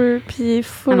 Amoureux, puis il est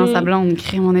fou. Ah non, sa blonde,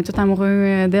 crème, on est tous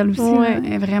amoureux d'elle aussi. Ouais. Là.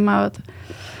 Elle est vraiment hot.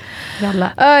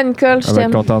 Regarde-la. Ah, Nicole, je Elle va t'aime.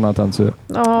 être contente d'entendre ça.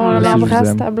 On Merci, je l'embrasse, vous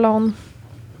aime. ta blonde.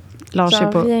 Lâchez J'en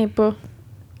pas. reviens pas.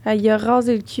 Elle a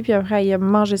rasé le cul, puis après, elle a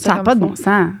mangé ça. Ça n'a pas de bon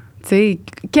sens. Tu sais,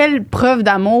 quelle preuve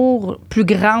d'amour plus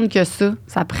grande que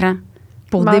ça prend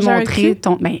pour Manger démontrer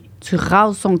ton... Mais tu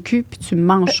rases son cul puis tu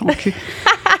manges son cul.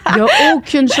 Il n'y a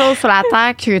aucune chose sur la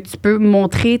terre que tu peux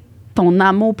montrer ton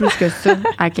amour plus que ça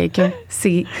à quelqu'un.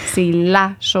 C'est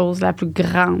la chose la plus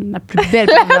grande, la plus belle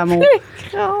preuve d'amour.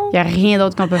 Il n'y a rien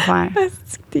d'autre qu'on peut faire.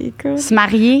 Se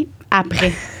marier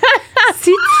après.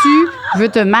 Si tu veux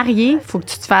te marier, faut que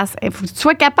tu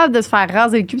sois capable de te faire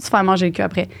raser le cul et de te faire manger le cul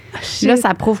après. Là,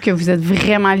 ça prouve que vous êtes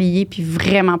vraiment liés puis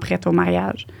vraiment prêts au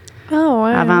mariage. Ah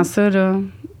ouais. Avant ça, là,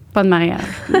 pas de mariage.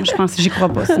 Moi, je pense que j'y crois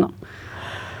pas, sinon.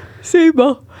 C'est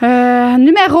bon.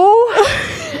 Numéro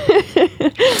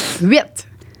 8.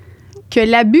 Que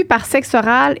l'abus par sexe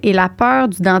oral et la peur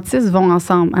du dentiste vont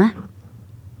ensemble. Hein?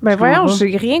 Ben voyons,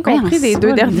 j'ai rien compris des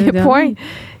deux derniers points.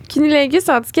 Cunilingus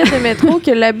en ticket de métro,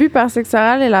 que l'abus par sexe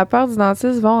oral et la peur du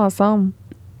dentiste vont ensemble.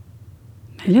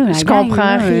 Là, je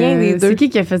comprends rien des deux. C'est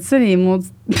qui a fait ça, les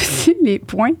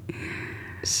points?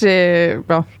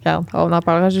 Bon, regarde, on en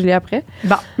parlera, Julie, après.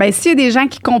 Bon, ben s'il y a des gens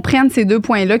qui comprennent ces deux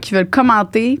points-là, qui veulent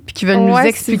commenter puis qui veulent nous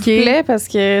expliquer. S'il vous plaît, parce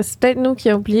que c'est peut-être nous qui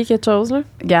avons oublié quelque chose, là.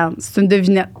 Regarde, c'est une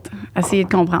devinette. Essayez de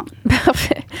comprendre.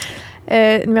 Parfait.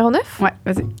 Numéro 9? Ouais,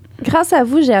 vas-y. Grâce à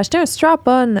vous, j'ai acheté un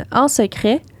strap-on en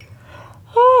secret.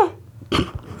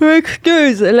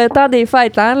 Excuse, le temps des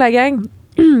fêtes, hein, la gang?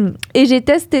 Et j'ai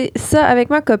testé ça avec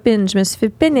ma copine. Je me suis fait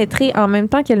pénétrer en même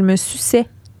temps qu'elle me suçait.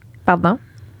 Pardon.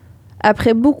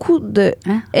 Après beaucoup de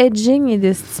edging et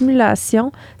de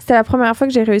stimulation, c'était la première fois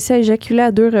que j'ai réussi à éjaculer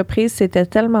à 2 reprises. C'était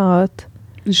tellement hot.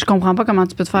 Je comprends pas comment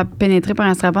tu peux te faire pénétrer par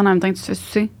un strap-on en même temps que tu te fais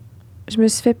sucer. Je me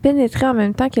suis fait pénétrer en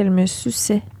même temps qu'elle me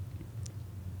suçait.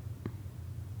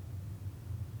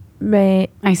 Ben.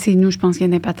 Hey, c'est nous, je pense qu'il y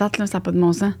a des patates, là, ça n'a pas de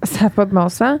bon sens. Ça n'a pas de bon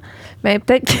sens. Mais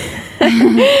peut-être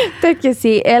que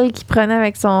c'est elle qui prenait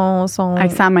avec son...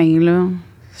 Avec sa main, là.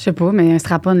 Je sais pas, mais un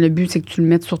strap-on, le but, c'est que tu le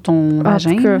mettes sur ton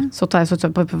vagin. Là. Sur ta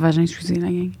pas vagin, excusez, la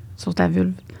gang. Sur ta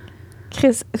vulve.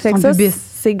 Chris, fait que ça,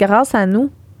 c'est grâce à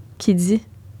nous qui dit.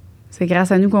 C'est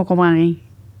grâce à nous qu'on comprend rien.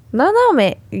 Non,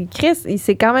 mais Chris, il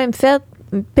s'est quand même fait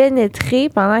pénétrer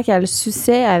pendant qu'elle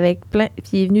suçait avec plein...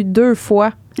 Puis il est venu 2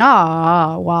 fois.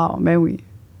 Ah, wow, ben oui.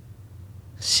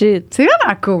 Shit. C'est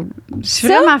vraiment cool. Je suis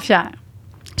vraiment fière.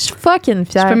 Je suis fucking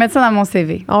fière. Je peux mettre ça dans mon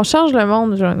CV. On change le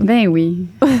monde, Joanne. Ben oui.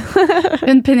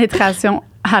 Une pénétration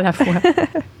à la fois.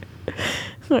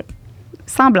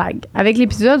 Sans blague. Avec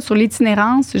l'épisode sur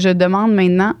l'itinérance, je demande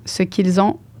maintenant ce qu'ils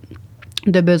ont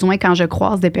de besoin quand je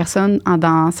croise des personnes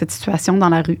dans cette situation dans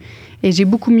la rue. Et j'ai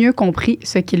beaucoup mieux compris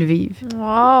ce qu'ils vivent.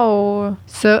 Wow!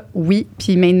 Ça, oui.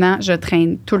 Puis maintenant, je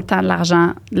traîne tout le temps de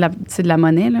l'argent, c'est de la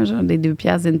monnaie, là, genre des 2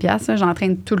 piastres, d'1 piastre. J'en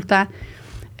traîne tout le temps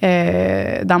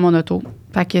dans mon auto.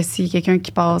 Fait que si quelqu'un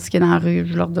qui passe, qui est dans la rue,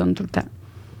 je leur donne tout le temps.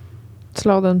 Tu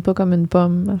leur donnes pas comme une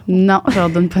pomme? Non, je leur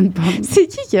donne pas une pomme. C'est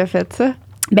qui a fait ça?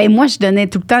 Ben moi, je donnais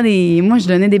tout le temps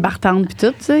des bartendes puis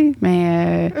tout, tu sais,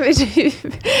 mais...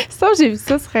 j'ai vu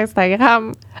ça sur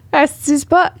Instagram. Ah, c'est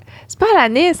pas à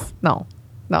l'anis. Non,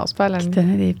 c'est pas à l'anis. Qui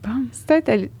donnait des pommes. C'est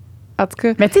peut-être en tout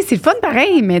cas... Mais tu sais, c'est le fun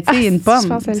pareil, mais tu sais, une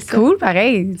pomme, c'est cool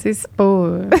pareil. Tu sais, c'est pas...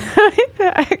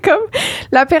 Comme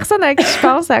la personne à qui je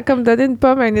pense a comme donné une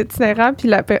pomme à un itinérant,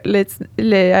 puis à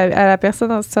la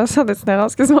personne en situation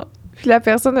d'itinérance, excuse-moi. Puis la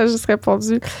personne a juste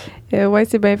répondu ouais,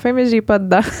 c'est bien fin, mais j'ai pas de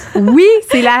dents. Oui,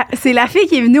 c'est la fille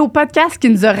qui est venue au podcast qui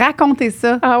nous a raconté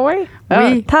ça. Ah ouais?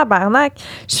 Oui. Ah, tabarnak.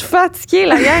 Je suis fatiguée,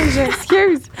 la gang,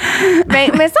 j'excuse. Mais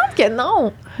il me semble que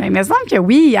non. Mais il me semble que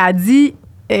oui, elle a dit.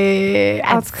 Tu sais,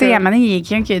 à un moment donné, il y a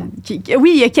quelqu'un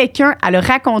oui, il y a quelqu'un, elle a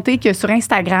raconté que sur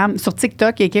Instagram, sur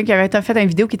TikTok, il y a quelqu'un qui avait fait une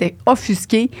vidéo qui était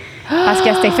offusquée parce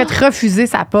qu'elle s'était fait refuser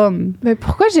sa pomme. Mais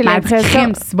pourquoi j'ai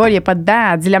l'impression... C'est bon, il n'y a pas de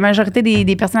dents. Elle dit la majorité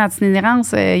des personnes en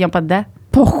itinérance, ils n'ont pas de dents.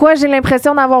 Pourquoi j'ai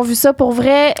l'impression d'avoir vu ça pour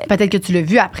vrai? Peut-être que tu l'as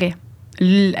vu après.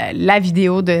 La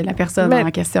vidéo de la personne en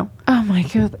question. Oh my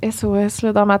God, SOS,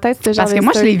 là, dans ma tête, c'était genre... Parce que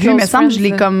moi, je l'ai vu, il me semble, je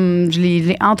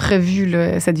l'ai entrevue,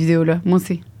 là, cette vidéo-là. Moi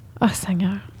aussi. Ah,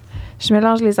 Seigneur. Je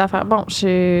mélange les affaires. Bon,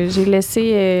 j'ai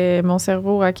laissé mon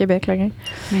cerveau à Québec, là.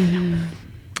 Mais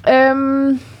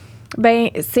non. Ben,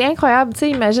 c'est incroyable. Tu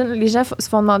sais, imagine, les gens se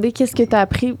font demander qu'est-ce que tu as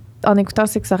appris en écoutant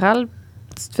Sexe Oral.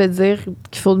 Tu te fais dire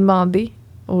qu'il faut demander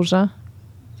aux gens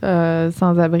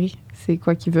sans-abri c'est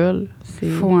quoi qu'ils veulent. C'est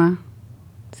fou, hein?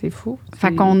 C'est fou.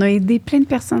 Fait qu'on a aidé plein de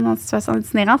personnes en situation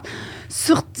d'itinérance.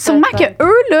 Sûrement que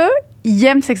eux, là, ils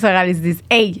aiment Sexe Oral. Ils se disent,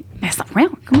 hey, mais ça, voyons,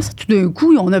 comment ça, tout d'un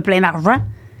coup, on a plein d'argent?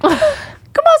 Comment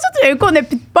ça, tout d'un coup, on a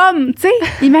plus de pommes? Tu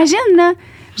sais, imagine, là.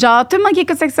 Genre, tout le monde qui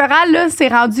écoute Sexe Oral, là, c'est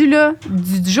rendu, là,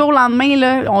 du jour au lendemain,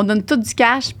 là, on donne tout du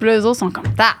cash, puis là, eux autres sont comme,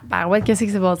 ouais, qu'est-ce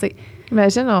qui s'est passé?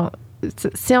 Imagine,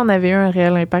 si on avait eu un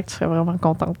réel impact, tu serais vraiment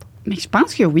contente. Mais je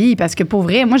pense que oui, parce que pour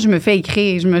vrai, moi, je me fais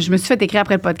écrire. Je me suis fait écrire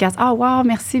après le podcast. Ah, wow,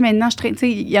 merci, maintenant, je traîne. Tu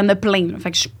sais, il y en a plein. Là. Fait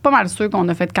que je suis pas mal sûre qu'on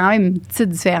a fait quand même une petite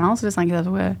différence, là, sans que ça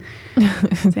soit.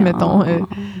 Mettons.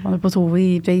 On n'a pas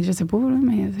trouvé, peut-être, je sais pas, là,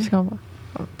 mais. Je comprends.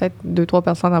 Peut-être 2-3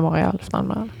 personnes à Montréal,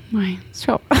 finalement. Oui. Je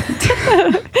comprends.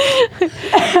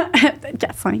 Peut-être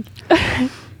 4-5.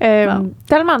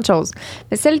 Tellement de choses.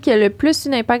 Mais celle qui a le plus eu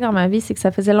d'impact dans ma vie, c'est que ça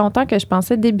faisait longtemps que je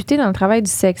pensais débuter dans le travail du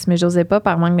sexe, mais j'osais pas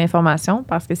par manque d'informations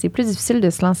parce que c'est plus difficile de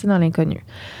se lancer dans l'inconnu.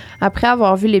 Après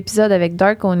avoir vu l'épisode avec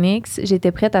Dark Onyx,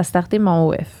 j'étais prête à starter mon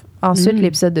OF. Ensuite,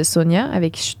 l'épisode de Sonia,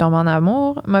 avec qui je suis tombée en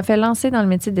amour, m'a fait lancer dans le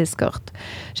métier d'escorte.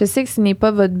 Je sais que ce n'est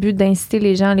pas votre but d'inciter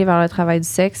les gens à aller vers le travail du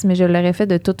sexe, mais je l'aurais fait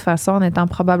de toute façon en étant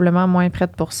probablement moins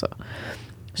prête pour ça.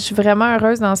 Je suis vraiment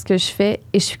heureuse dans ce que je fais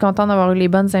et je suis contente d'avoir eu les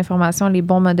bonnes informations, les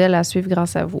bons modèles à suivre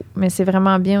grâce à vous. Mais c'est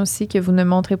vraiment bien aussi que vous ne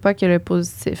montrez pas que le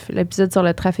positif. L'épisode sur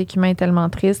le trafic humain est tellement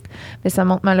triste, mais ça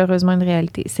montre malheureusement une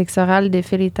réalité. Sexe Oral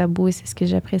défait les tabous et c'est ce que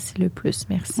j'apprécie le plus.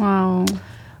 Merci. Wow.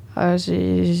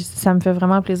 Ça me fait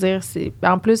vraiment plaisir.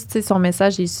 En plus, tu sais, son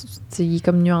message, il est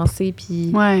comme nuancé.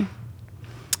 Puis,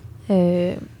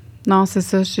 ouais. Non, c'est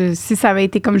ça. Si ça avait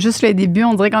été comme juste le début,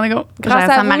 on dirait qu'on est comme. Grâce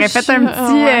à ça vous, m'aurait fait un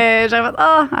petit. ouais. J'aurais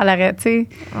fait, à l'arrêt, tu sais.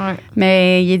 Ouais.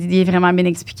 Mais il est vraiment bien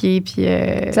expliqué. Puis.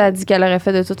 Ça a dit qu'elle aurait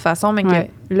fait de toute façon, mais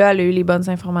Ouais. que là, elle a eu les bonnes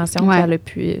informations, Ouais. puis elle a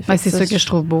pu. Ouais, c'est ça que je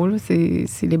trouve beau, là.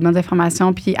 C'est les bonnes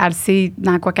informations. Puis elle sait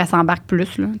dans quoi qu'elle s'embarque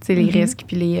plus, là. Tu sais, les risques.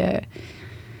 Puis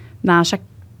dans chaque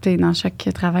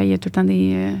travail, il y a tout le temps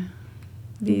des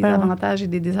avantages et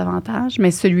des désavantages. Mais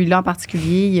celui-là en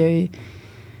particulier,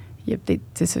 il y a peut-être,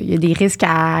 c'est ça, il y a des risques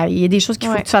il y a des choses qu'il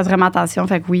faut que tu fasses vraiment attention.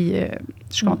 Fait que oui,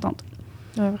 je suis contente.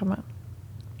 Oui, vraiment.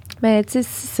 Mais tu sais,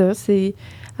 c'est ça, c'est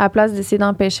à la place d'essayer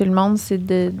d'empêcher le monde, c'est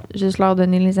de juste leur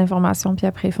donner les informations, puis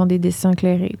après, ils font des décisions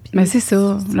éclairées. Puis Mais c'est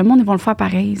ça. Le monde, ils vont le faire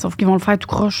pareil, sauf qu'ils vont le faire tout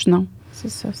croche, non?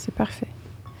 C'est ça, c'est parfait.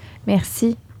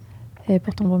 Merci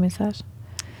pour ton beau message.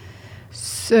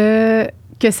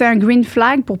 Que c'est un green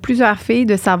flag pour plusieurs filles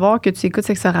de savoir que tu écoutes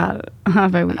Sexe Oral. Ah,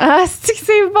 ben oui. Ah, c'est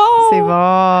bon! C'est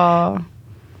bon.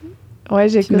 Ouais,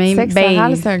 j'écoute Même, Sexe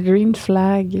Oral, c'est un green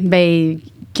flag. Ben,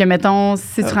 que mettons,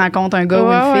 si tu rencontres un gars ou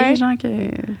une fille, genre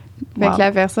que. Que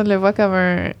la personne le voit comme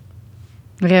un.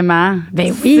 Vraiment.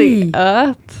 Ben oui. C'est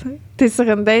hot. T'es sur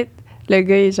une date, le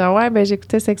gars est genre, ouais, ben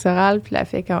j'écoutais Sexe Oral, puis la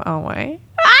fait comme, ah ouais.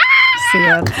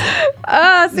 C'est hot.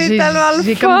 Ah, c'est tellement le fun.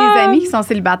 J'ai comme des amis qui sont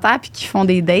célibataires puis qui font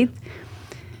des dates.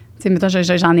 Tu sais, mettons,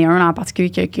 j'en ai un là, en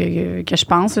particulier que je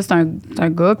pense. Là, c'est un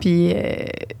gars, puis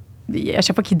à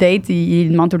chaque fois qu'il date, il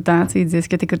demande tout le temps, tu sais, il dit, est-ce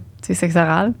que t'écoutes Sexe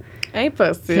Oral?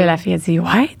 Impossible. Puis là, la fille, elle dit,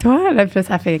 ouais, toi? Là, puis là,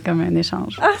 ça fait comme un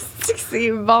échange. Ah,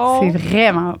 c'est bon. C'est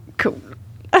vraiment cool.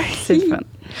 C'est le fun.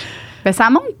 Ben,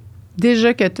 ça montre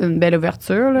déjà que tu as une belle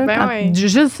ouverture. Là,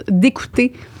 juste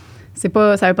d'écouter. Ça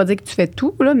veut pas dire que tu fais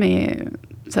tout, là, mais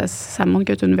ça montre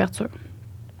que tu as une ouverture.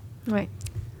 Oui.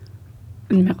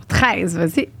 Numéro 13,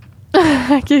 vas-y.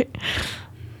 OK.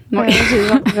 Ouais. J'ai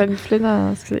reniflé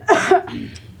dans...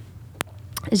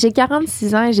 J'ai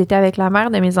 46 ans et j'étais avec la mère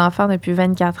de mes enfants depuis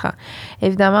 24 ans.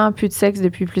 Évidemment, plus de sexe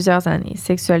depuis plusieurs années.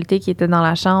 Sexualité qui était dans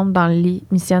la chambre, dans le lit,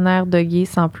 missionnaire, dogué,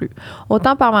 sans plus.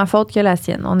 Autant par ma faute que la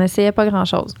sienne. On n'essayait pas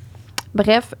grand-chose.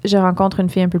 Bref, je rencontre une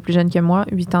fille un peu plus jeune que moi,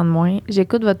 8 ans de moins.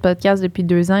 J'écoute votre podcast depuis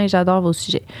 2 ans et j'adore vos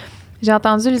sujets. J'ai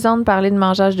entendu Lisande parler de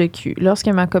mangeage de cul. Lorsque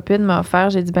ma copine m'a offert,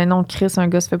 j'ai dit « Ben non, Chris, un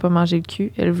gars se fait pas manger le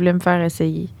cul. » Elle voulait me faire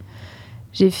essayer.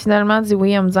 J'ai finalement dit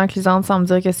oui en me disant que Lisande semble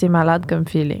dire que c'est malade comme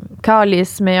feeling.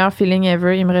 Calice, meilleur feeling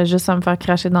ever, il me reste juste à me faire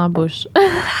cracher dans la bouche.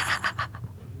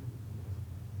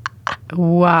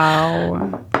 Wow!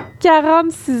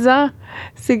 46 ans!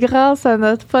 C'est grâce à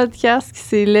notre podcast qui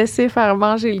s'est laissé faire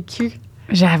manger le cul.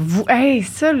 J'avoue, hey,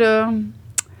 ça, là,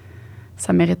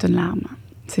 ça mérite une larme.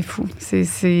 C'est fou. C'est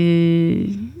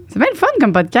bien le fun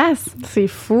comme podcast. C'est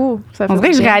fou. On dirait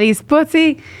que je réalise pas, tu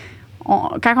sais.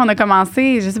 Quand on a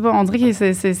commencé, je sais pas, on dirait que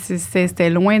c'était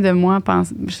loin de moi.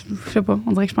 Je sais pas,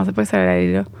 on dirait que je pensais pas que ça allait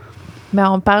aller là. Mais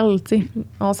on parle, tu sais.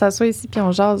 On s'assoit ici puis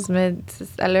on jase, mais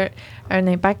ça a un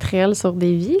impact réel sur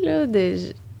des vies, là.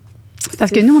 C'est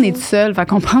parce que nous, on est tout seuls. Fait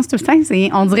qu'on pense tout le temps.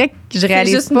 On dirait que je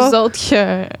réalise juste pas. nous autres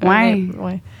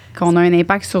Qu'on a un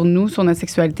impact sur nous, sur notre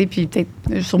sexualité, puis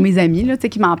peut-être sur mes amis, là, tu sais,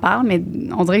 qui m'en parlent, mais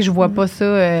on dirait que je vois pas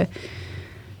ça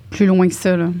plus loin que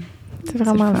ça, là. C'est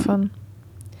vraiment le fun.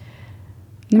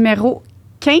 Numéro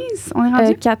 15, on est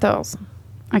rendu? 14.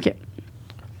 OK.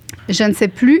 Je ne sais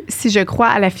plus si je crois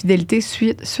à la fidélité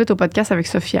suite au podcast avec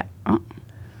Sophia. Ah.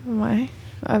 Ouais.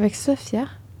 Avec Sophia?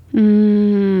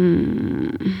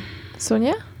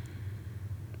 Sonia?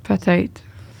 Peut-être.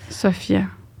 Sophia.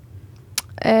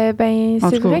 Ben,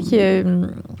 c'est vrai que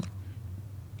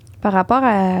par rapport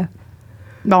à...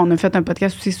 Bon, on a fait un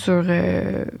podcast aussi sur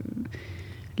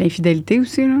l'infidélité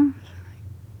aussi, là,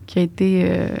 qui a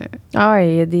été... Ah,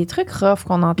 il y a des trucs rough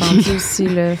qu'on a entendus aussi,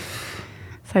 là.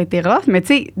 Ça a été rough, mais tu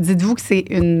sais, dites-vous que c'est,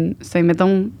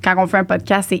 mettons, quand on fait un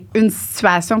podcast, c'est une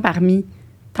situation parmi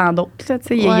tant d'autres, tu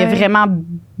sais. Il y a vraiment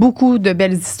beaucoup de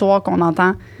belles histoires qu'on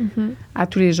entend à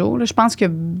tous les jours, là. Je pense qu'il y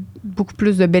a beaucoup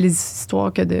plus de belles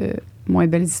histoires que de moins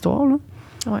belles histoires, là.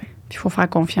 Ouais. Puis il faut faire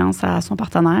confiance à son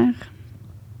partenaire.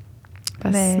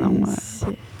 Parce que sinon...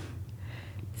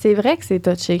 c'est vrai que c'est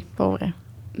touché, pour vrai.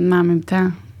 Mais en même temps,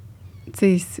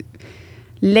 tu sais,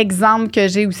 l'exemple que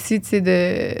j'ai aussi, tu sais,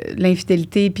 de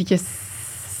l'infidélité puis que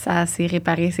ça s'est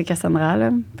réparé, c'est Cassandra,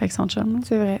 là, avec son chum. Là.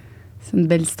 C'est vrai. C'est une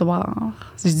belle histoire.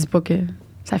 Je dis pas que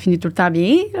ça finit tout le temps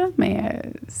bien, là, mais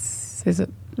c'est ça.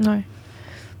 Ouais.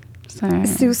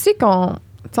 C'est aussi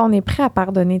qu'on est prêt à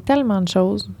pardonner tellement de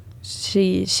choses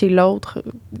chez l'autre,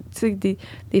 tu sais,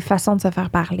 des façons de se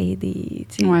faire parler, des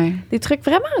trucs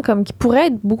vraiment comme qui pourraient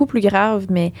être beaucoup plus graves,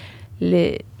 mais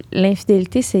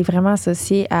l'infidélité, c'est vraiment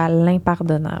associé à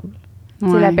l'impardonnable.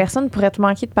 La personne pourrait te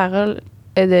manquer de parole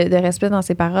de respect dans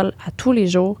ses paroles à tous les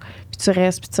jours, puis tu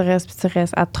restes. Elle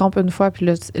te trompe une fois, puis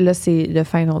là c'est le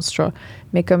final straw.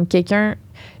 Mais comme quelqu'un...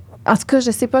 En tout cas, je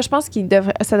sais pas, je pense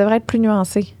ça devrait être plus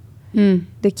nuancé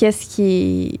de qu'est-ce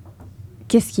qui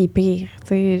est pire, tu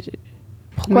sais.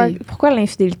 Pourquoi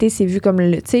l'infidélité, c'est vu comme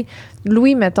le... Tu sais,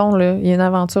 Louis, mettons, là, il y a une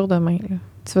aventure demain, là.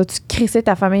 Tu vas-tu crisser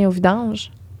ta famille au vidange?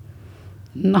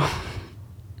 Non.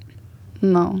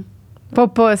 Non.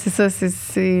 Pas, c'est ça,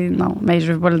 c'est... Non, mais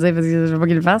je veux pas le dire parce que je veux pas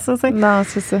qu'il le fasse, ça, c'est... Non,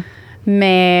 c'est ça.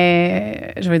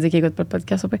 Mais... Je vais dire qu'il écoute pas le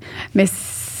podcast, mais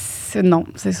non,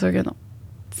 c'est sûr que non.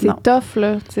 C'est tough,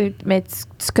 là. T'sais, mais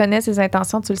tu connais ses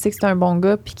intentions, tu le sais que c'est un bon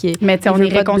gars. Puis mais on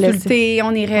irait consulter, on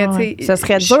irait. Ouais. Ça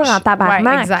serait dur en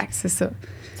tabarnak. Ouais, exact, c'est ça.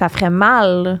 Ça ferait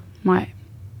mal, là. Ouais.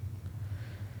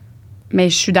 Mais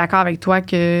je suis d'accord avec toi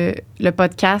que le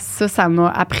podcast, ça m'a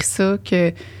appris ça,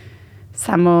 que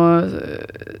ça m'a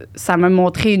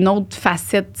montré une autre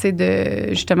facette, tu sais,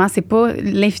 de. Justement, c'est pas.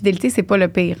 L'infidélité, c'est pas le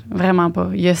pire. Vraiment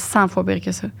pas. Il y a 100 fois pire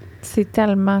que ça. C'est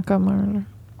tellement commun, là.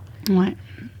 Ouais.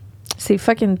 C'est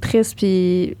fucking triste,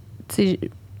 puis, tu sais,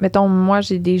 mettons, moi,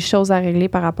 j'ai des choses à régler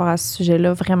par rapport à ce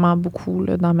sujet-là, vraiment beaucoup,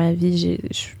 là, dans ma vie.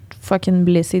 Je suis fucking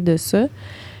blessée de ça.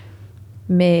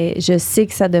 Mais je sais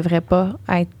que ça devrait pas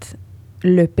être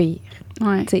le pire.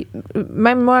 Ouais. Tu sais,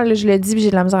 même moi, là, je le dis, puis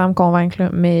j'ai de la misère à me convaincre, là,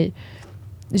 mais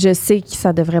je sais que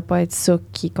ça devrait pas être ça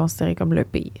qui est considéré comme le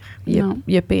pire. Il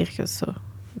y a pire que ça.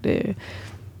 Puis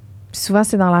souvent,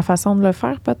 c'est dans la façon de le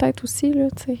faire, peut-être aussi, là,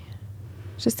 tu sais.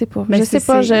 Je sais pas. Mais je sais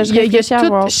pas. Je réfléchis à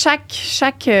voir. Chaque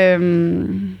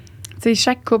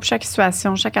couple, chaque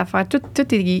situation, chaque affaire, tout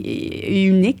est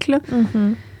unique, là. Mm-hmm.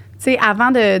 Tu sais,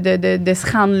 avant de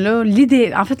se rendre là,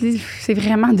 l'idée, en fait, c'est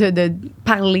vraiment de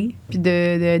parler puis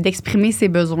d'exprimer ses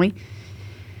besoins.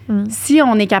 Si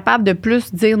on est capable de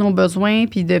plus dire nos besoins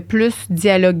puis de plus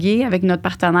dialoguer avec notre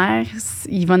partenaire,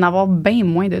 il va en avoir bien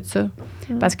moins de ça.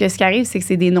 Parce que ce qui arrive, c'est que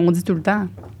c'est des non-dits tout le temps.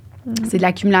 C'est de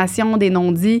l'accumulation des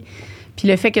non-dits. Puis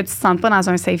le fait que tu te sentes pas dans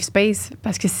un safe space,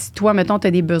 parce que si toi, mettons, tu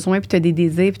as des besoins, puis tu as des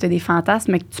désirs, puis tu as des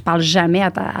fantasmes, mais que tu parles jamais à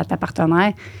ta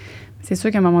partenaire, c'est sûr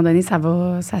qu'à un moment donné, ça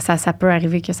peut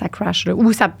arriver que ça crash. Là.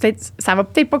 Ou ça va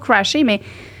peut-être pas crasher, mais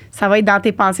ça va être dans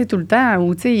tes pensées tout le temps.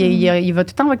 Ou tu sais, il va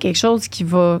tout le temps avoir quelque chose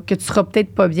que tu seras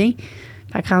peut-être pas bien.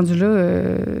 Fait que rendu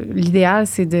là, l'idéal,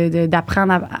 c'est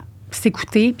d'apprendre à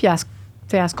s'écouter, puis à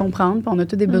se comprendre. Puis on a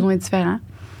tous des besoins différents.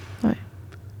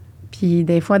 Puis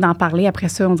des fois, d'en parler après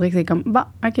ça, on dirait que c'est comme, bon,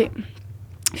 OK.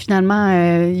 Finalement,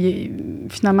 des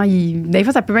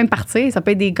fois, ça peut même partir. Ça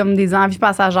peut être comme des envies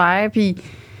passagères. Puis,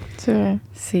 c'est vrai.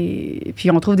 Puis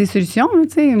on trouve des solutions. Tu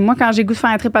sais. Moi, quand j'ai goût de faire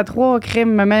un trip à 3,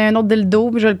 crème me met un autre dildo,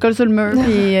 puis je le colle sur le mur.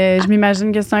 Puis je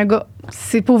m'imagine que c'est un gars.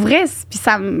 C'est pour vrai. Puis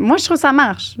moi, je trouve que ça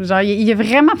marche. Genre, il y a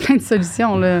vraiment plein de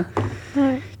solutions, là.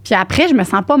 Ouais. Puis après, je me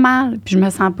sens pas mal. Puis je me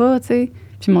sens pas, tu sais.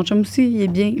 Puis mon chum aussi, il est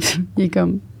bien. Il est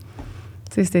comme...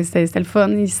 C'était le fun.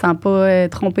 Il se sent pas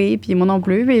trompé, puis moi non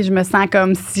plus. Puis je me sens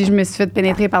comme si je me suis fait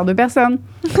pénétrer par 2 personnes.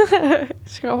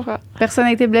 Je comprends. Personne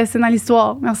n'a été blessé dans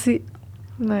l'histoire. Merci.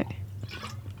 Ouais.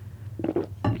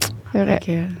 C'est vrai.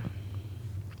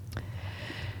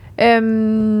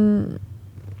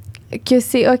 Que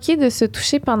c'est OK de se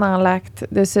toucher pendant l'acte,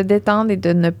 de se détendre et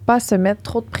de ne pas se mettre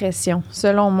trop de pression.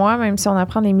 Selon moi, même si on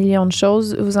apprend des millions de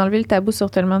choses, vous enlevez le tabou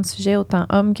sur tellement de sujets, autant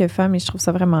hommes que femmes, et je trouve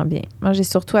ça vraiment bien. Moi, j'ai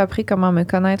surtout appris comment me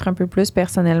connaître un peu plus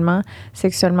personnellement,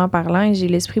 sexuellement parlant, et j'ai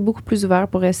l'esprit beaucoup plus ouvert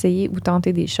pour essayer ou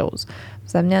tenter des choses.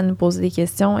 Vous amenez à nous poser des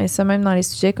questions, et ça même dans les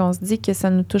sujets qu'on se dit que ça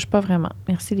ne nous touche pas vraiment.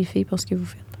 Merci les filles pour ce que vous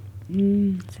faites.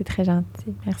 C'est très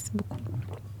gentil. Merci beaucoup.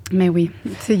 Mais oui.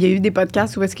 Tu sais, il y a eu des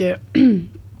podcasts où est-ce que...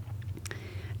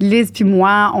 Liz puis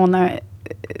moi, on a... Tu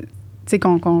sais,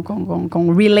 qu'on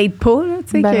relate pas, là,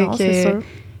 tu sais. Non, c'est sûr.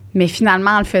 Mais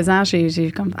finalement, en le faisant,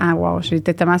 j'ai comme... Ah, wow,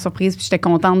 j'étais tellement surprise, puis j'étais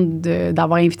contente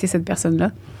d'avoir invité cette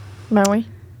personne-là. Ben oui.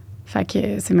 Fait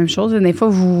que c'est la même chose. Des fois,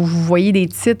 vous voyez des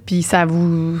titres, puis ça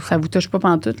vous touche pas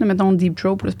pantoute. Là. Mettons Deep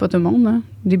Throat, c'est pas tout le monde, hein.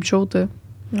 Deep Throat,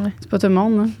 c'est pas tout le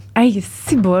monde, hein. Hey,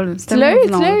 c'est bol. Tu l'as eu,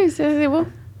 c'est beau.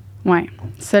 Oui,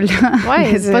 celle-là,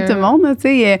 ouais, c'est pas tout le monde. Tu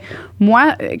sais,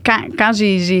 moi, quand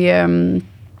j'ai vu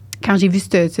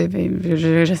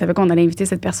je savais qu'on allait inviter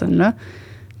cette personne-là,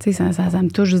 tu sais, ça me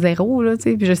touche zéro, là, tu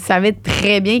sais. Puis je savais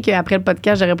très bien qu'après le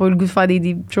podcast, j'aurais pas eu le goût de faire des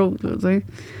deep throats, tu sais.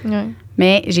 Ouais.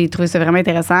 Mais j'ai trouvé ça vraiment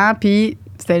intéressant, puis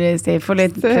c'était full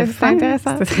intéressant.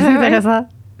 C'était très intéressant.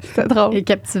 C'était drôle. Et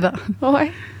captivant.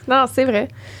 Ouais. Non, c'est vrai.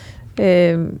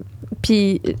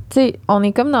 Puis, tu sais, on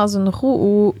est comme dans une roue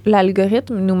où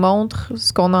l'algorithme nous montre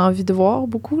ce qu'on a envie de voir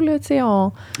beaucoup, là, tu sais.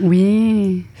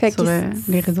 Oui, fait sur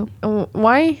les réseaux.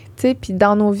 Oui, tu sais, puis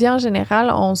dans nos vies en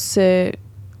général, on se...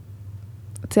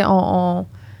 Tu sais,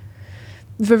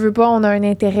 Veux pas, on a un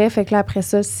intérêt, fait que là, après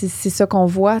ça, c'est ça qu'on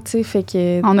voit, tu sais, fait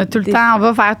que... On a tout le temps, on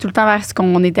va faire tout le temps vers ce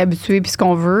qu'on est habitué puis ce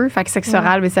qu'on veut. Fait que Sexe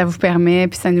Oral, ça vous permet,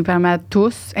 puis ça nous permet à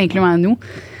tous, incluant nous,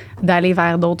 d'aller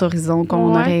vers d'autres horizons qu'on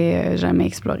n'aurait jamais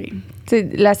explorés. Tu sais,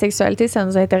 la sexualité, ça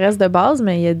nous intéresse de base,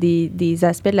 mais il y a des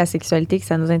aspects de la sexualité que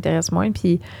ça nous intéresse moins,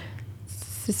 puis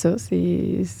c'est ça,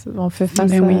 on fait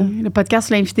face à... Oui. Le podcast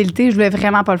sur l'infidélité, je voulais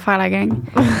vraiment pas le faire, la gang.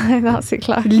 Non, c'est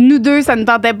clair. Nous deux, ça ne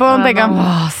tentait pas. On était comme,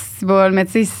 c'est bon. Mais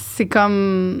tu sais, c'est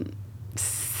comme...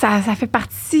 Ça fait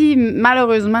partie,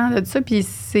 malheureusement, de ça. Puis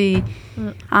c'est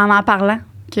en parlant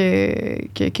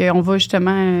qu'on va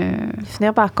justement...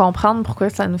 finir par comprendre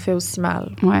pourquoi ça nous fait aussi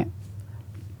mal. Ouais.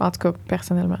 En tout cas,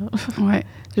 personnellement. Ouais.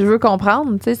 Je veux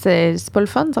comprendre. Tu sais, c'est pas le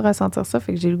fun de ressentir ça.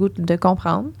 Fait que j'ai le goût de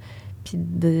comprendre. Puis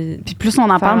plus on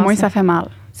en parle, moins ça fait mal.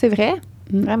 C'est vrai.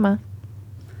 Vraiment.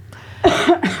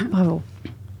 Bravo.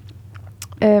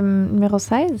 Numéro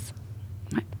 16.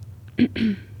 Ouais.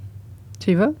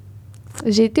 Tu y vas?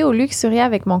 J'ai été au Luxuria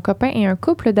avec mon copain et un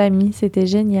couple d'amis. C'était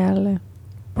génial.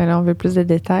 Ben là, on veut plus de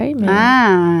détails, mais...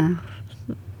 Ah!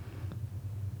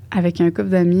 Avec un couple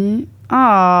d'amis.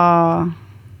 Ah!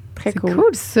 Très cool. C'est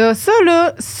cool, ça. Ça,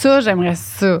 là, j'aimerais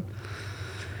ça.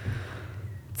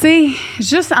 Tu sais,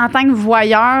 juste en tant que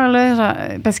voyeur, là, genre,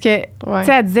 parce que, tu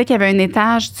sais, elle disait qu'il y avait un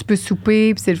étage, tu peux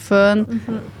souper, puis c'est le fun.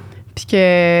 Puis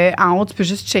qu'en haut, tu peux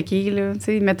juste checker, là. Tu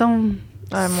sais, mettons,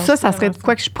 ça serait de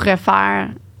quoi que je pourrais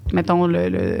faire, mettons,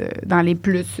 dans les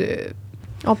plus...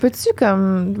 On peut-tu,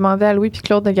 comme, demander à Louis puis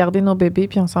Claude de garder nos bébés,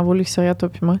 puis on s'en va au Luxuria, toi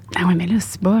puis moi? Ah oui, mais là,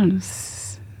 c'est bon.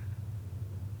 Ça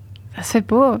se fait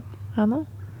pas. Ah non?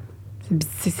 Ça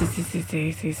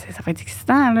va être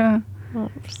excitant, là. Oh,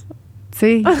 tu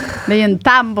sais, là, il y a une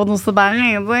table pour nous séparer,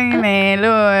 tu sais, mais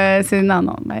là, c'est...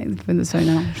 Non,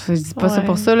 je dis pas ça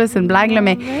pour ça, là, c'est une blague, là,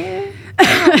 mais...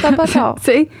 T'as pas tort. Tu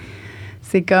sais,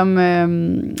 c'est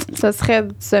comme... ça serait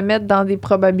de se mettre dans des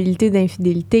probabilités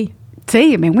d'infidélité. Tu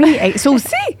sais, mais oui, ça aussi.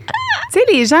 Tu sais,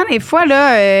 les gens, des fois,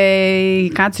 là,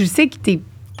 quand tu le sais que t'es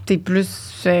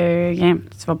plus...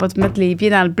 tu vas pas te mettre les pieds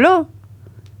dans le plat.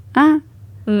 Hein?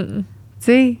 Tu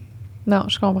sais? Non,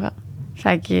 je comprends.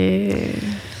 Fait que...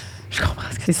 Je comprends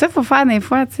ce que c'est ça qu'il faut faire des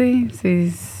fois, tu sais.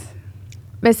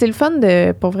 Mais c'est le fun,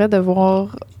 pour vrai, de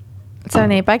voir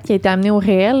un impact qui a été amené au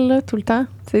réel, là, tout le temps.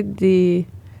 Tu sais,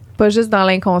 pas juste dans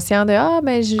l'inconscient de « Ah,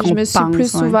 ben, je me suis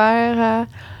plus ouvert à... »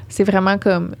 C'est vraiment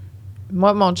comme...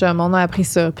 Moi, mon chum, on a appris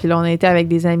ça. Puis là, on a été avec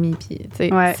des amis. Puis, tu sais,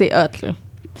 c'est hot, là.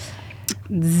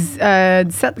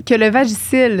 17, que le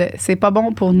vagicile, c'est pas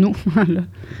bon pour nous.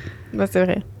 Ben, c'est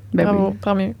vrai. Ben bravo, oui.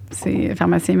 tant mieux. C'est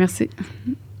pharmacien, merci.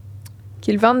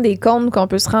 Qu'ils vendent des cônes qu'on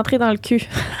peut se rentrer dans le cul.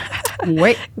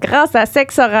 Oui. Grâce à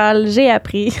Sexe Oral, j'ai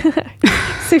appris.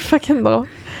 C'est fucking drôle.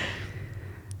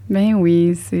 Ben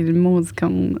oui, c'est le mot du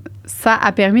cône. Ça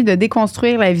a permis de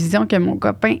déconstruire la vision que mon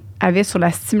copain avait sur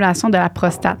la stimulation de la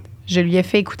prostate. Je lui ai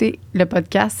fait écouter le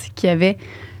podcast qui avait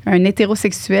un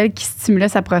hétérosexuel qui stimulait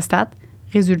sa prostate.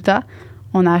 Résultat,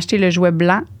 on a acheté le jouet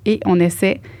blanc et on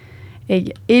essaie.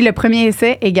 Et le premier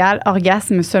essai égale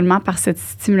orgasme seulement par cette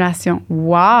stimulation.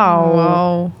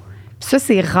 Wow! Puis ça,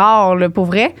 c'est rare, là, pour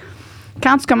vrai.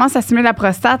 Quand tu commences à stimuler la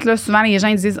prostate, là, souvent, les gens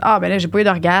ils disent « Ah, ben là, j'ai pas eu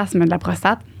d'orgasme de la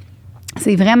prostate. »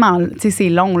 C'est vraiment, tu sais, c'est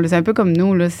long. Là, c'est un peu comme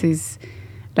nous, là.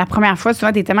 La première fois,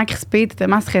 souvent, t'es tellement crispé, t'es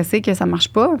tellement stressé que ça marche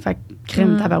pas. Fait que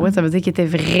crime tabarouette, ça veut dire qu'il était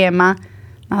vraiment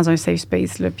dans un safe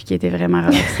space, là, puis qu'il était vraiment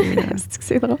relaxé.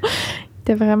 C'est drôle.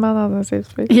 Il était vraiment dans un safe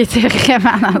space. Il était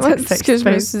vraiment dans un safe space. Ce que je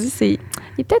me suis dit, c'est...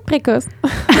 Il est peut-être précoce.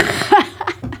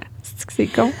 C'est que c'est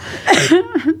con.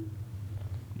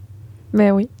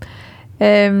 Mais oui.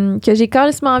 Que j'ai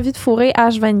carrément envie de fourrer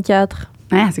H24.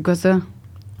 Ah, c'est quoi ça?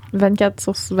 24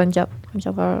 sur 24.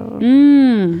 24 heures.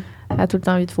 Elle a tout le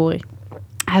temps envie de fourrer.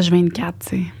 H24, tu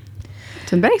sais.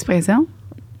 C'est une belle expression.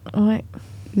 Oui.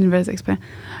 Une belle expression.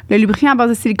 Le lubrifiant à base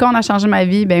de silicone a changé ma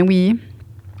vie. Ben oui.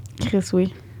 Chris,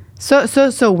 oui. Ça,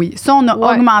 oui. Ça, on a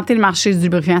augmenté le marché du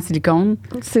lubrifiant à silicone.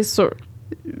 C'est sûr.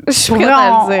 Je suis prête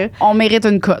à le dire. On mérite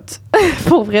une cote.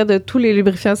 Pour vrai, de tous les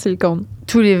lubrifiants à silicone.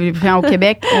 Tous les lubrifiants au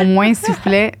Québec, au moins, s'il vous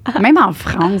plaît. Même en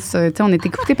France, tu sais, on est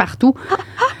écoutés partout.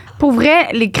 Pour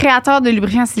vrai, les créateurs de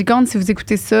lubrifiants à silicone, si vous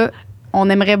écoutez ça, on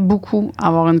aimerait beaucoup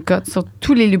avoir une cote sur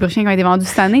tous les lubrifiants qui ont été vendus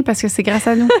cette année parce que c'est grâce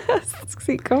à nous.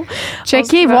 C'est con.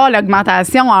 Checkez, voir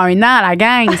l'augmentation en un an, la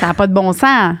gang. Ça n'a pas de bon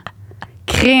sens.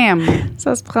 Crème.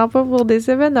 Ça se prend pas pour des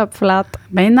 7-up flat.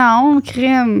 Ben non,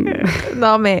 crème.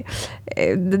 Non, mais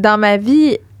dans ma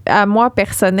vie, à moi,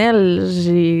 personnelle,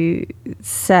 c'est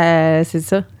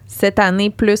ça. Cette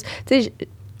année plus. Tu sais,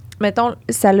 mettons,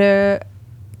 ça l'a...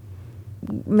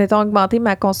 Mettons, augmenté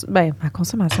ma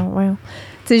consommation. Ouais.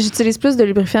 Tu sais, j'utilise plus de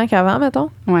lubrifiant qu'avant, mettons.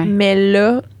 Ouais. Mais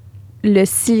là, le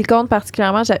silicone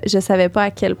particulièrement, je savais pas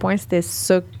à quel point c'était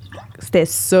ça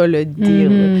le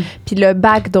deal. Puis le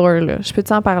backdoor, là, je peux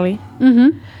t'en parler?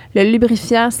 Le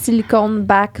lubrifiant silicone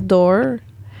backdoor,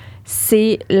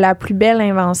 c'est la plus belle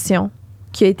invention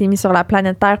qui a été mise sur la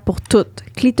planète Terre pour tout.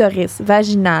 Clitoris,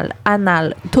 vaginal,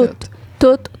 anal, tout.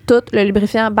 Le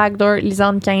lubrifiant backdoor,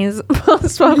 Lisande 15.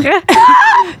 C'est pas vrai?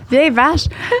 Vieille vache.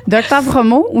 Docteur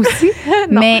Promo aussi.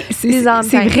 Non, mais c'est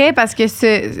vrai parce que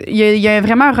il y a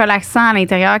vraiment un relaxant à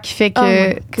l'intérieur qui fait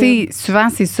que, tu sais, souvent,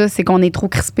 c'est ça, c'est qu'on est trop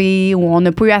crispé ou on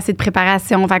n'a pas eu assez de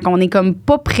préparation. Fait qu'on est comme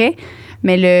pas prêt.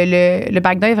 Mais le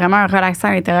backdoor est vraiment un relaxant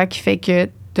à l'intérieur qui fait que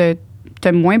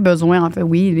t'as moins besoin, en fait.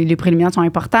 Oui, les préliminaires sont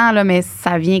importants, là, mais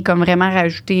ça vient comme vraiment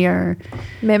rajouter un...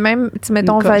 Mais même, tu mets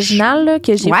ton vaginal, là,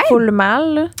 que j'ai full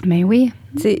mal. Là, mais oui.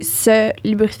 Ce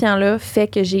lubrifiant-là fait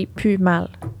que j'ai plus mal.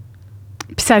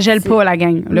 Puis ça gèle pas, la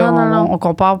gang. Là, non. On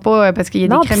compare pas parce qu'il y a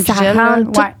des crèmes qui gèlent. Ça rend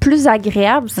tout plus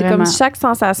agréable. C'est vraiment. Comme chaque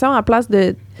sensation, en place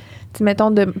de,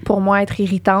 mettons, pour moi, être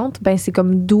irritante, ben c'est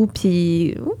comme doux,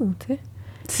 puis...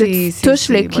 tu touches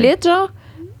le clit, genre,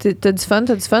 t'as du fun,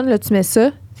 là, tu mets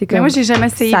ça. Mais moi, j'ai jamais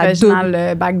essayé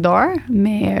vaginal backdoor,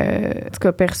 mais... En tout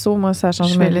cas, perso, moi, ça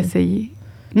change. Je vais l'essayer.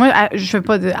 Moi, je fais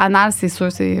pas de... Anal, c'est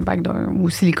sûr, c'est backdoor ou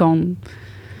silicone.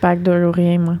 Backdoor ou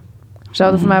rien, moi.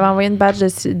 Genre, vous m'avez envoyé une badge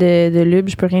de lube,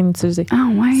 je peux rien utiliser. Ah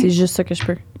ouais? C'est juste ça que je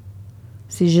peux.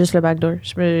 C'est juste le backdoor.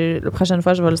 La prochaine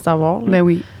fois, je vais le savoir. Ben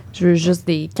oui. Je veux juste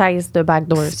des caisses de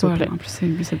backdoor, s'il vous plaît. En plus,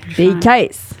 c'est plus des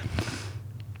caisses.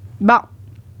 Bon.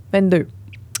 22.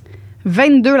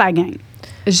 22, la gang.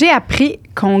 J'ai appris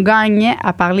qu'on gagnait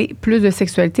à parler plus de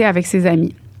sexualité avec ses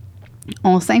amis.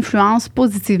 On s'influence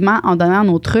positivement en donnant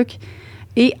nos trucs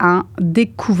et en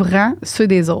découvrant ceux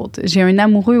des autres. J'ai un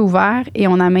amoureux ouvert et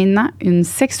on a maintenant une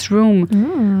sex room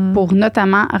pour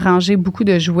notamment ranger beaucoup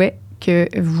de jouets que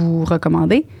vous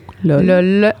recommandez.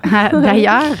 Lol.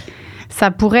 D'ailleurs, ça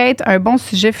pourrait être un bon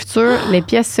sujet futur, les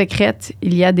pièces secrètes.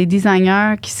 Il y a des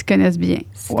designers qui se connaissent bien.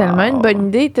 C'est tellement une bonne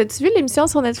idée. T'as-tu vu l'émission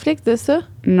sur Netflix de ça?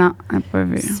 Non, elle n'a pas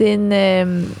vu. C'est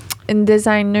une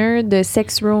designer de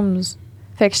sex rooms.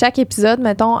 Fait que chaque épisode,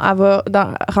 mettons, elle va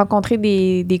rencontrer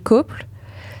des couples.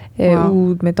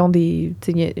 Ou, mettons, il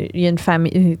y a une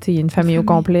famille, au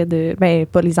complet de... Ben,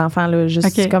 pas les enfants, là,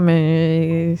 juste comme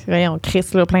on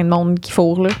crisse, là, plein de monde qui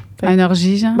fourre, là. Une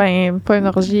orgie, genre? Ben, pas une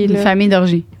orgie, là. Une famille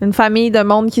d'orgie. Une famille de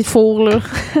monde qui fourre, là.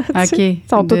 OK. Ils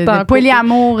sont tout le temps...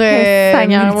 polyamour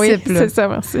multiple. Oui, c'est ça,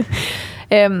 merci.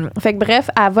 Fait que bref,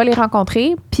 elle va les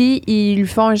rencontrer, puis ils lui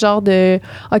font un genre de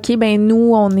OK, ben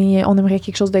nous, on aimerait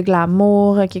quelque chose de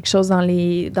glamour, quelque chose dans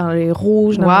les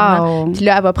rouges. Wow. Puis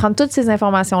là, elle va prendre toutes ces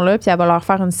informations-là, puis elle va leur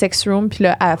faire une sex room, puis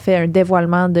là, elle fait un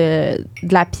dévoilement de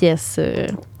la pièce.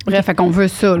 Bref, fait qu'on veut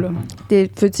ça, là.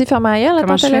 Veux-tu faire ma gueule à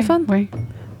ton téléphone? Oui.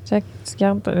 Check, tu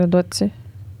gardes le doigt dessus.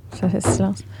 Ça fait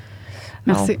silence.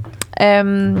 Merci.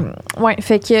 Ouais,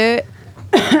 fait que...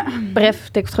 Bref,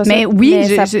 t'écouteras ça. Mais oui,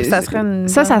 ça serait une...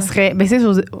 Ça serait... Ben, c'est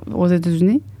aux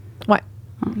États-Unis? Ouais.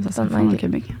 Ça serait fun au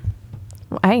Québec.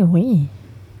 Hey, oui.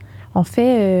 On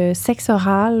fait Sexe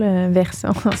Oral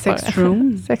version... Sex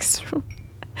room. Sex room.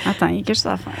 Attends, il y a quelque chose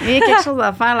à faire. Il y a quelque chose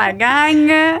à faire, la gang.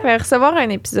 Recevoir un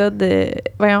épisode de...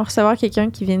 Voyons, recevoir quelqu'un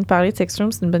qui vient de parler de sex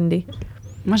room, c'est une bonne idée.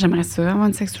 Moi, j'aimerais ça, avoir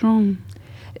une sex room.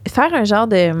 Faire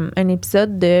un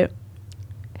épisode de...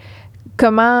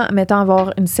 Comment, mettons,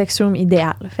 avoir une sex room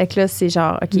idéale. Fait que là, c'est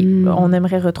genre, OK, on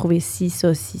aimerait retrouver ci, ça.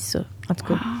 En tout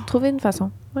cas, trouver une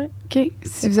façon. Ouais. OK.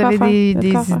 Si vous avez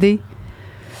des idées,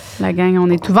 la gang, on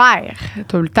est ouvert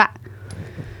tout le temps.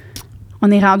 On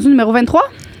est rendu numéro 23.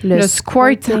 Le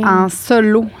squirting en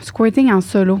solo. Squirting en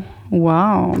solo.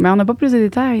 Wow. Mais on n'a pas plus de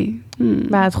détails.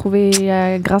 Ben, à trouver,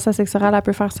 grâce à Sexe Oral, elle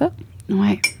peut faire ça.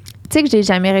 Ouais. Tu sais que j'ai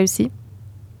jamais réussi.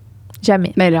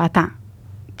 Jamais. Mais là, attends.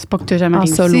 C'est pas que tu n'as jamais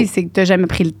réussi, solo. C'est que tu n'as jamais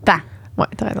pris le temps. Ouais,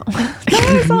 t'as raison. Là,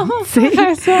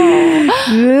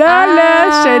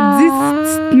 je te dis,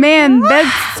 si tu te mets une belle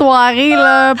petite soirée,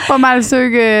 là, pas mal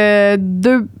sûr que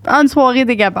en une soirée,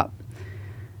 t'es capable.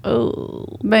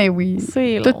 Ben oui.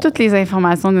 T'as toutes les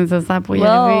informations nécessaires pour y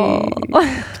arriver.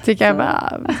 Puis t'es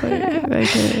capable.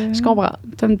 Je comprends.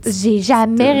 J'ai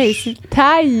jamais réussi.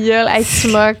 Ta gueule. Hey, tu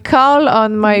m'as call on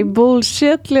my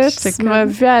bullshit, là. Tu m'as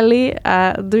vu aller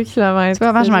à 2 km. Tu vois,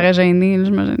 avant, je m'aurais gênée. Là,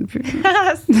 je me gêne plus.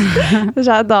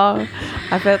 J'adore.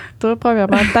 En fait, toi,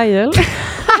 premièrement, ta gueule.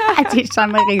 J'ai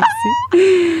jamais réussi.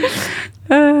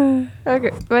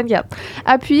 OK, 24.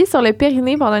 Appuyer sur le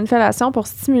périnée pendant une fellation pour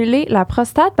stimuler la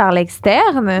prostate par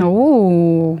l'externe.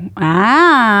 Oh!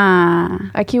 Ah!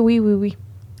 OK, oui.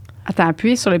 Attends,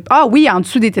 appuyer sur le... Ah oui, en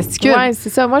dessous des testicules. Ouais, c'est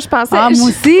ça. Moi, je pensais... Ah, moi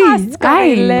aussi!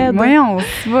 Hey, voyons,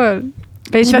 c'est pas...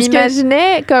 Ben, je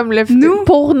m'imaginais comme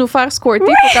pour nous faire squirter,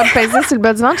 faut comme peser sur le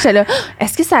bas du ventre. J'étais là,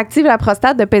 est-ce que ça active la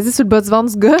prostate de peser sur le bas du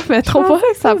ventre du gars? Mais trop pas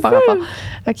que ça n'a pas rapport.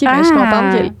 OK, ben, je suis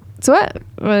contente que... Tu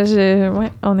vois,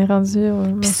 on est rendu...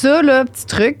 Puis ça, là, petit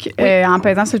truc, en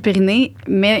pesant sur le périnée,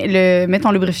 mets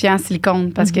ton lubrifiant en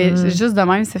silicone parce que juste de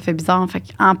même, ça fait bizarre. Fait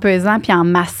en pesant puis en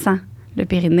massant le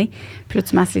périnée, puis là,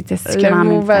 tu masses les testicules en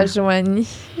même temps. Le mot Joanie.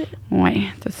 Oui,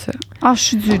 tout ça. Ah, je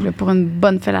suis due là, pour une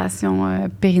bonne fellation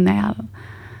périnéale.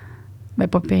 Ben,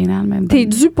 pas périnéale, mais... T'es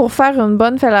due pour faire une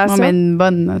bonne fellation? Ouais, mais une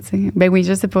bonne, là, tu sais. Ben oui,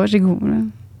 je sais pas, j'ai goût, là.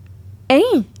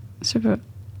 Hein? Je sais pas.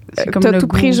 T'as tout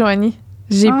pris, Joanie.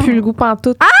 J'ai plus le goût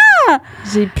pantoute. Ah!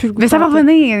 J'ai plus le goût. Mais ça va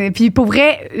revenir. Puis pour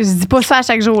vrai, je dis pas ça à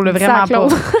chaque jour, là, vraiment pas.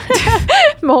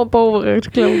 Mon pauvre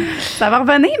Claude. Ça va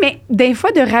revenir, mais des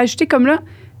fois, de rajouter comme là,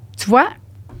 tu vois,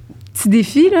 petit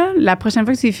défi, là, la prochaine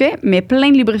fois que tu le fais, mais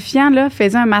plein de lubrifiants, là,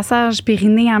 faisais un massage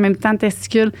périnée en même temps de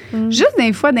testicule. Juste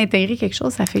des fois d'intégrer quelque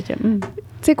chose, ça fait que... Tu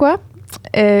sais quoi?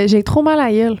 J'ai trop mal à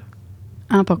la gueule.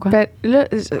 Ah, pourquoi? Ben, là,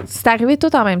 c'est arrivé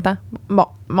tout en même temps. Bon,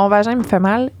 mon vagin me fait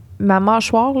mal. Ma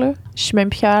mâchoire, là, je suis même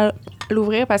plus à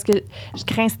l'ouvrir parce que je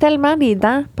grince tellement les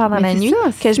dents pendant la nuit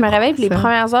que je me réveille puis les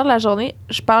premières heures de la journée,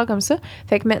 je parle comme ça.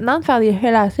 Fait que maintenant, de faire des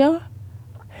rellations,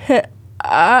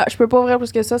 je peux pas ouvrir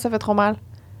plus que ça fait trop mal.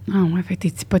 Ah ouais, fait que t'es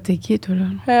hypothéqué, toi,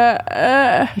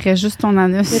 là. Il reste juste ton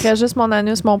anus. Il reste juste mon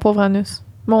anus, mon pauvre anus.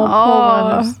 Mon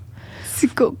pauvre anus. Si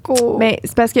coco. Mais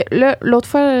c'est parce que là, l'autre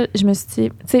fois, je me suis dit,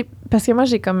 tu sais, parce que moi,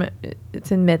 j'ai comme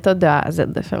une méthode de A à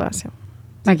Z de fellation.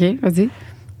 OK, vas-y.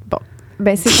 Bon,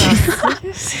 ben c'est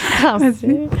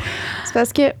c'est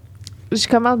parce que je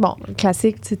commence, bon,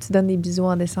 classique, tu donnes des bisous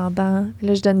en descendant.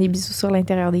 Là, je donne des bisous sur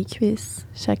l'intérieur des cuisses,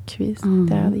 chaque cuisse,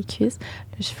 l'intérieur des cuisses.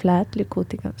 Là, je flatte le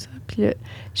côté comme ça. Puis là,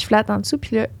 je flatte en dessous.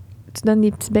 Puis là, tu donnes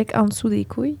des petits becs en dessous des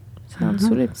couilles. C'est en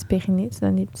dessous, le petit périnée. Tu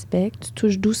donnes des petits becs. Tu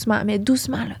touches doucement, mais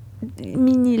doucement, là.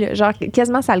 Mini, là. Genre,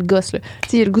 quasiment, ça le gosse, là. Tu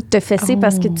sais, il a le goût de te fesser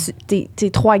parce que t'es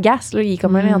trop agace, là. Il est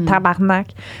comme un en tabarnak.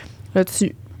 Là,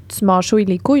 tu mâchouilles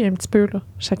les couilles un petit peu, là.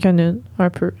 Chacune une. Un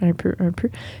peu. Puis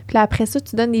là, après ça,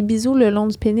 tu donnes des bisous le long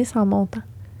du pénis en montant.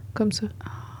 Comme ça.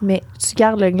 Mais tu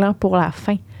gardes le gland pour la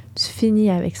fin. Tu finis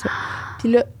avec ça.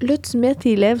 Puis là, tu mets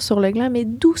tes lèvres sur le gland, mais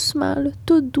doucement, là.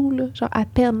 Tout doux, là. Genre à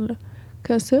peine, là.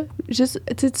 Comme ça. Juste,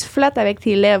 tu flattes avec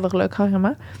tes lèvres, là,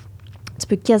 carrément. Tu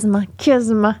peux quasiment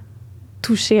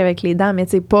toucher avec les dents, mais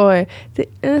tu sais, pas... c'est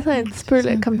un petit peu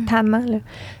là, comme tannant, là.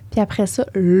 Puis après ça,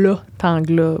 là,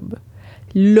 t'englobes.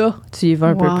 Là, tu y vas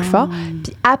un peu plus fort.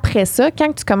 Puis après ça,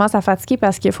 quand tu commences à fatiguer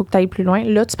parce qu'il faut que tu ailles plus loin,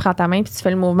 là, tu prends ta main puis tu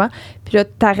fais le mouvement. Puis là,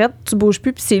 t'arrêtes, tu bouges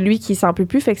plus, puis c'est lui qui s'en peut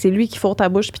plus. Fait que c'est lui qui fourre ta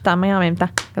bouche puis ta main en même temps.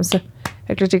 Comme ça.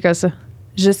 Fait que là, t'es comme ça.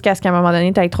 Jusqu'à ce qu'à un moment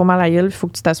donné, t'ailles trop mal à la gueule, il faut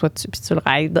que tu t'assoies dessus puis tu le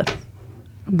raides.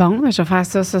 Bon, je vais faire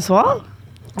ça ce soir.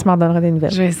 Tu m'en donneras des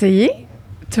nouvelles. Je vais essayer.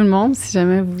 Tout le monde, si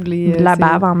jamais vous voulez... la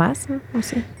bave en masse, hein,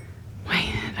 aussi. Oui,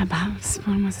 la bave. C'est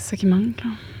pour moi, c'est ça qui manque.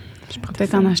 Là. Je pourrais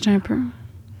peut-être en acheter un peu.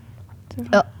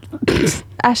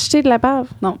 Acheter de la bave?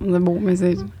 Non, c'est beau, mais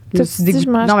c'est... Je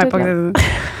m'en non, mais pas que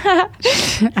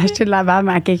ça. Acheter de la bave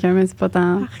à quelqu'un, mais c'est pas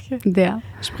tant idéal.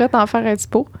 Je pourrais t'en faire un petit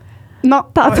pot. Non.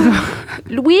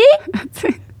 Louis?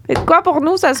 Faites quoi pour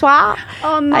nous ce soir?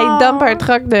 Oh non! Elle dump un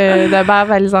truc de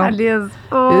bave à Lisande.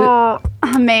 Oh!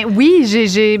 Mais oui,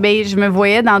 je me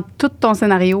voyais dans tout ton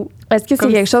scénario. Est-ce que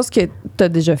c'est quelque chose que tu as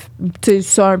déjà fait? Tu sais,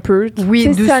 ça un peu? Oui,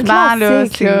 doucement. Là,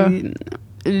 là.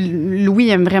 Louis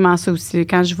aime vraiment ça aussi.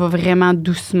 Quand je vais vraiment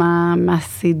doucement,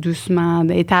 masser doucement,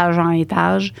 d'étage en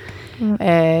étage.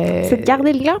 C'est de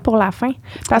garder le gland pour la fin.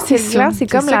 Parce que le gland, c'est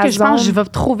comme ça la que zone. Je pense que je vais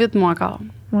trop vite, moi, encore.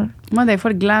 Ouais. Moi, des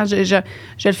fois, le gland, je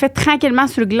le fais tranquillement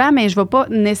sur le gland, mais je ne vais pas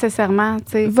nécessairement,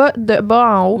 tu sais. Va de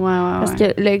bas en haut. Parce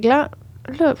que le gland,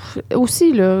 là,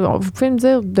 aussi, là, vous pouvez me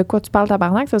dire de quoi tu parles,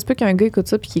 tabarnak. Ça se peut qu'un gars écoute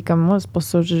ça puis qui est comme moi, c'est pas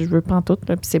ça, je veux pas en tout,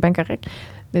 puis c'est bien correct.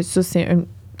 Mais ça, c'est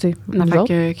une affaire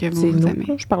que vous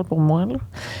aimez. Je parle pour moi, là.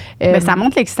 Mais ça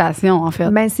montre l'excitation, en fait.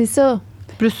 Ben, c'est ça.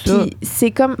 Plus ça. Puis c'est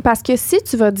comme... Parce que si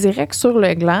tu vas direct sur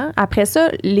le gland, après ça,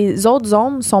 les autres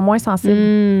zones sont moins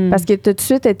sensibles. Parce que tu as tout de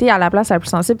suite été à la place la plus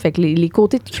sensible. Fait que les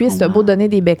côtés de cuisse, t'as beau donner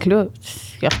des becs là,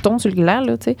 ils retournent sur le gland,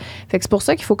 là, tu sais. Fait que c'est pour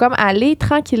ça qu'il faut comme aller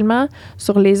tranquillement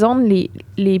sur les zones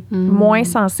les moins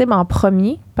sensibles en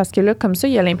premier. Parce que là, comme ça,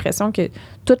 il y a l'impression que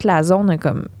toute la zone est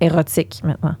comme érotique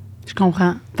maintenant. Je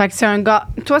comprends. Fait que c'est un gars...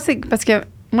 Toi, c'est... Parce que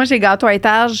moi, j'ai gâteau à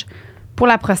étage... Pour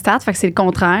la prostate, fait que c'est le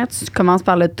contraire. Tu commences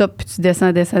par le top puis tu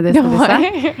descends. Fait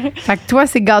que toi,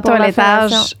 c'est gâteau à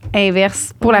l'étage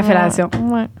inverse pour la fellation.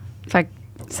 Ouais. Fait que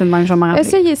c'est le même, je vais m'en rappeler.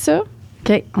 Essayez ça.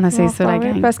 OK, on essaye ça, la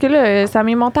gang. Parce que là, ça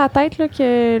m'est monté à la tête là,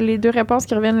 que les deux réponses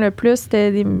qui reviennent le plus,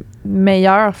 c'était des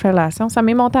meilleures fellations. Ça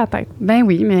m'est monté à la tête. Ben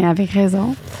oui, mais avec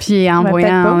raison. Puis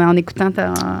en écoutant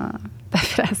ta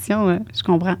fellation, je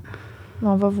comprends.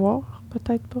 On va voir,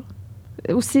 peut-être pas.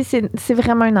 Aussi, c'est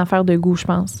vraiment une affaire de goût, je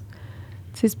pense.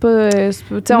 C'est pas,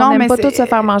 on n'aime pas tous se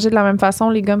faire manger de la même façon.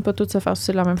 Les gars n'aiment pas tous se faire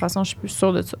sucer de la même façon. Je suis plus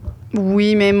sûre de ça.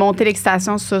 Oui, mais monter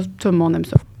l'excitation, ça, tout le monde aime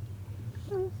ça.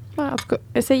 En tout cas,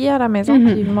 essayez à la maison,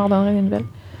 puis vous m'en donnerez des nouvelles.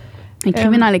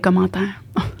 Écrivez dans les commentaires.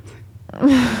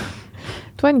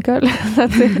 Toi, Nicole,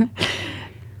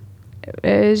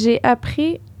 j'ai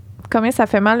appris combien ça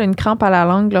fait mal une crampe à la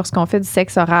langue lorsqu'on fait du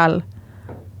sexe oral.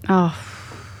 Oh.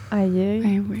 Aïe.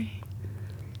 Ben oui.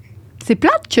 C'est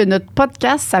plate que notre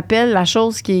podcast s'appelle La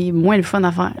chose qui est moins le fun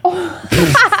à faire. Oh.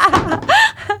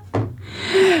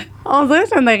 On dirait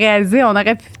qu'on a réalisé, on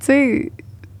aurait pu, tu sais,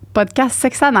 podcast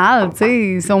sexe anal,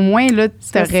 tu sais, au moins, là, tu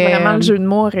aurais... Vraiment, le jeu de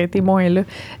mots aurait été moins là.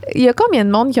 Il y a combien de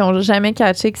monde qui ont jamais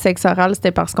catché que sexe oral,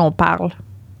 c'était parce qu'on parle?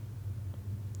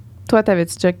 Toi,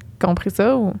 t'avais-tu déjà compris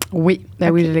ça? Ou? Oui,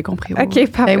 ben oui, je l'ai compris. Oui. OK,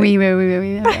 parfait. Ben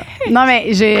oui. Non,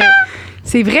 mais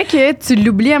c'est vrai que tu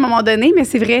l'oublies à un moment donné, mais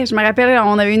c'est vrai. Je me rappelle,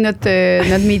 on avait eu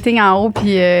notre meeting en haut,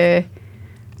 puis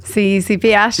c'est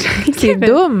PH. C'est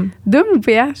Doom. Doom ou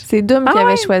PH? C'est Doom qui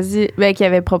avait choisi, qui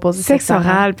avait proposé sexe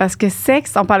oral. Parce que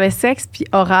sexe, on parlait sexe, puis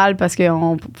oral parce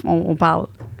qu'on parle.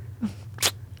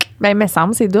 Ben, il me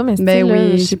semble, c'est Doom, mais ben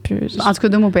oui. Je sais plus. En tout cas,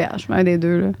 Doom ou PH, un des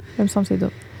deux. Là. Il me semble que c'est Doom.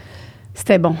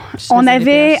 C'était bon. On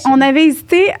avait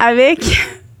hésité avec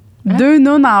Deux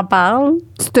nouns en parlent.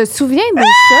 Tu te souviens de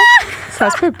ça? Ça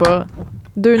se peut pas.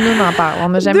 Deux nouns en parlent. On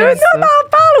n'a jamais Deux dit ça. nouns en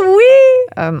parlent,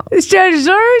 oui! Non. Je te le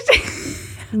jure.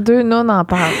 Deux nouns en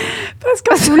parlent. Parce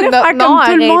qu'on voulait faire comme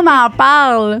tout le monde en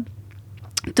parle.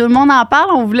 Tout le monde en parle.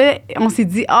 On s'est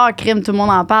dit, crime, tout le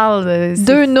monde en parle.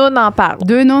 Deux nouns en parlent.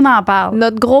 Deux nouns en parlent.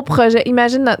 Notre gros projet.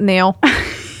 Imagine notre néon.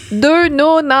 Deux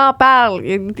nouns en parlent.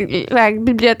 La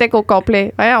bibliothèque au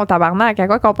complet. Ouais, on tabarnak. À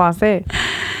quoi qu'on pensait?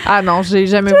 Ah non, j'ai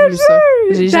jamais voulu ça.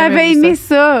 J'avais aimé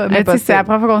ça. Mais tu sais, c'est la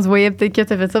première fois qu'on se voyait. Peut-être que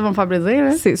tu as fait ça pour me faire plaisir.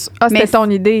 Là. C'était ton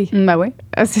idée. Ben oui.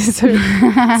 Ah, c'est sûr.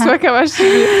 Tu vois comment je suis.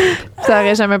 Ça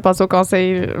aurait jamais passé au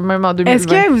conseil, même en 2020. Est-ce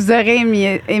que vous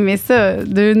aurez aimé ça?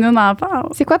 Deux nouns en parlent.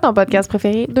 C'est quoi ton podcast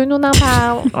préféré? Deux nouns en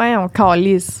parlent. Ouais, on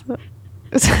calisse.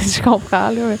 Je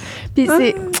comprends, là. Puis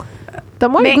c'est... T'as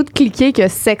moins le goût de cliquer que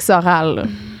sexe oral. Là.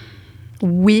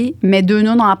 Oui, mais deux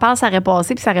nouns en parlent, ça aurait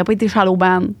passé puis ça aurait pas été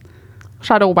shadowban.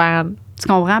 Shadowban. Tu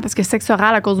comprends? Parce que sexe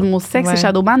oral, à cause du mot sexe, ouais. c'est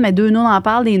shadowban, mais deux nouns en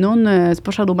parlent, des nouns, c'est pas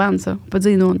shadowban, ça. On peut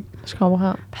dire nouns. Je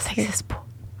comprends. Parce que ça n'existe pas.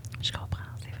 Je comprends,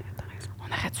 c'est vrai, t'as raison. On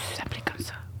aurait dû s'appeler comme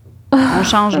ça. On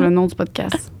change le nom du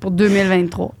podcast pour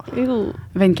 2023.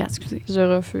 24, excusez. Je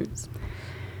refuse.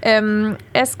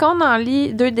 Est-ce qu'on en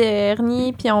lit deux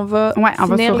derniers, puis on va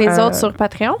finir les autres sur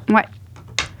Patreon? Ouais.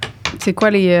 C'est quoi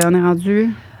on est rendu?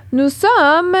 Nous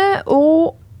sommes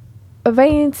au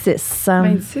 26.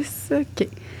 26, OK.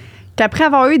 Qu'après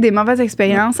avoir eu des mauvaises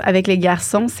expériences avec les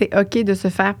garçons, c'est OK de se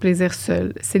faire plaisir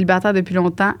seul. Célibataire depuis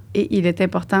longtemps et il est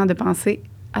important de penser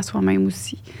à soi-même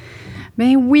aussi.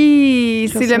 Ben oui,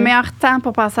 c'est le meilleur temps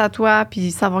pour penser à toi, puis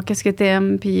savoir qu'est-ce que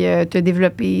t'aimes, puis te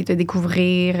développer, te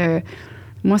découvrir.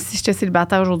 Moi, si j'étais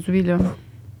célibataire aujourd'hui, là,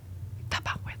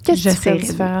 tabarouette. Qu'est-ce que tu ferais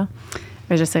différent?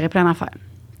 Ben, j'essaierais plein d'affaires.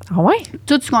 Ah ouais?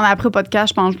 Tout ce qu'on a appris au podcast,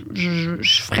 je pense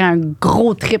je ferais un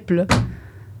gros trip là,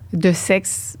 de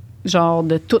sexe, genre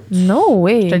de tout. No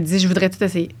way! Je te le dis, je voudrais tout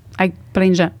essayer avec plein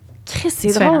de gens. Chris,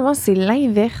 c'est drôle, moi, c'est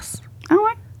l'inverse. Ah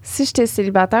ouais? Si j'étais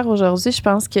célibataire aujourd'hui, je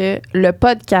pense que le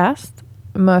podcast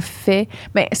m'a fait...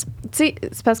 Ben, tu sais,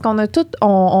 c'est parce qu'on a tout...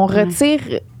 On retire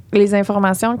les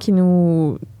informations qui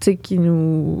nous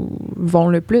vont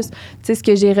le plus. Tu sais, ce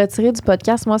que j'ai retiré du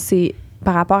podcast, moi, c'est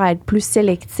par rapport à être plus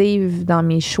sélective dans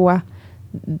mes choix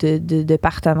de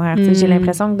partenaires. J'ai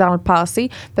l'impression que dans le passé,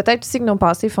 peut-être aussi que nos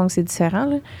passés font que c'est différent.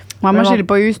 Là. Moi, j'ai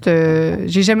pas eu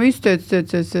j'ai jamais eu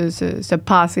ce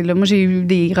passé-là. Moi, j'ai eu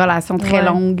des relations très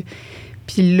longues.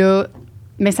 Puis là,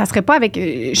 mais ça serait pas avec...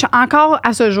 encore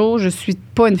à ce jour, je suis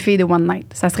pas une fille de one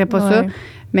night. Ça serait pas ça.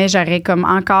 Mais j'aurais comme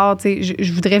encore, tu sais,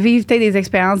 je voudrais vivre peut-être des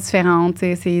expériences différentes, tu sais,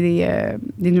 essayer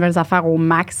des nouvelles affaires au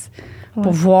max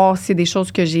pour voir si c'est des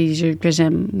choses que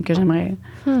j'aimerais.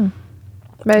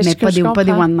 Ben, mais pas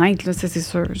des one night, là, c'est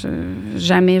sûr.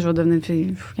 Jamais je vais devenir une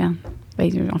fille.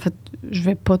 En fait, je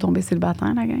vais pas tomber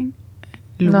célibataire, la gang.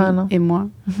 Louis non. et moi,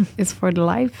 it's for the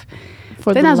life.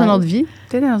 Peut-être dans une autre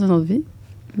vie.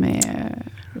 Mais...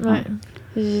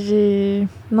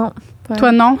 Non.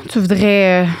 Toi, non? Tu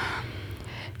voudrais...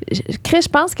 Je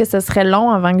pense que ce serait long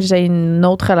avant que j'aie une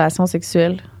autre relation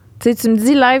sexuelle. Tu sais, tu me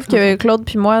dis live que Claude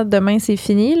puis moi, demain, c'est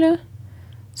fini, là.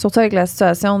 Surtout avec la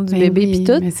situation du bébé puis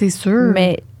tout. Mais c'est sûr.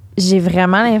 Mais j'ai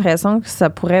vraiment l'impression que ça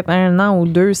pourrait être 1 an ou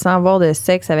 2 sans avoir de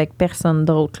sexe avec personne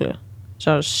d'autre, là.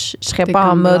 Genre, je serais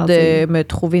pas en mode de me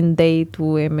trouver une date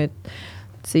ou me...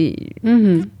 C'est...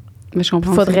 Mais je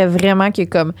comprends. Faudrait vraiment que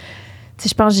comme... Tu sais,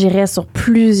 je pense que j'irais sur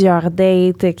plusieurs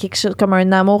dates, quelque chose comme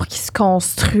un amour qui se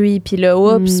construit, puis là,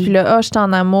 oups, puis là, je suis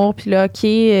en amour, puis là, OK,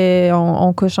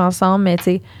 on couche ensemble, mais tu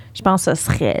sais, je pense que ce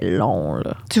serait long,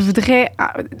 là. Tu voudrais...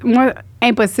 Moi,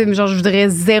 impossible. Genre, je voudrais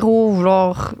zéro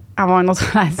vouloir avoir une autre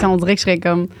relation. On dirait que je serais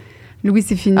comme... Louis,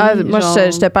 c'est fini. Moi, genre...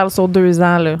 je te parle sur 2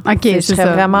 ans, là. OK, je serais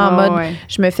ça. vraiment en mode, ouais.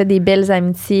 je me fais des belles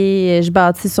amitiés, je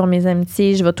bâtis sur mes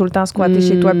amitiés, je vais tout le temps squatter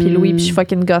chez toi, puis Louis, puis je suis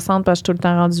fucking gossante parce que je suis tout le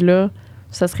temps rendue là.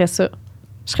 Ça serait ça.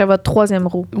 Je serais votre 3e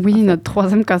roue. Oui, notre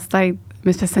 3e casse-tête.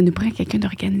 Mais ça nous prend quelqu'un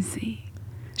d'organisé.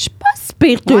 Je suis pas si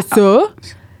pire que ça.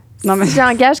 Non, mais... Si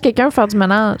j'engage quelqu'un pour faire du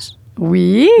ménage.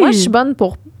 Oui. Moi, je suis bonne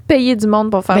pour payer du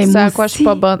monde pour faire ça, à quoi je suis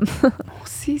pas bonne. Moi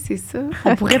aussi, c'est ça.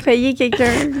 On pourrait payer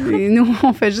quelqu'un. Et nous,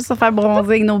 on fait juste se faire bronzer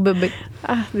avec nos bébés.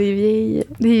 Ah, des vieilles...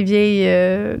 Des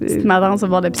vieilles petites madantes sur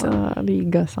le bord de la piscine. Ah, les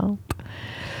gossantes.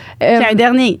 Puis un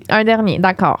dernier. Un dernier,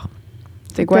 d'accord.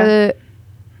 C'est quoi?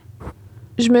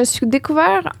 Je me suis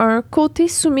découvert un côté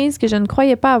soumise que je ne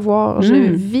croyais pas avoir. Je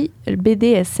vis le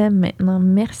BDSM maintenant.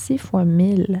 Merci fois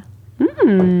 1000.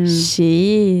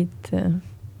 Shit.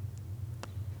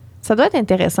 Ça doit être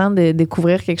intéressant de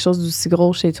découvrir quelque chose d'aussi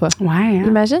gros chez toi. Ouais. Hein?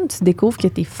 Imagine, tu découvres que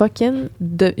t'es fucking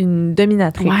une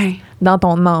dominatrice dans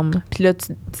ton âme. Puis là,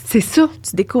 c'est ça.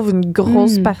 Tu découvres une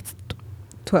grosse partie de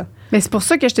toi. Mais c'est pour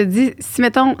ça que je te dis, si,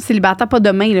 mettons, célibataire, pas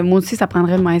demain, là, moi aussi, ça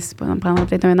prendrait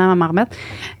peut-être un an à m'en remettre.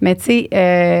 Mais tu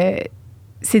sais,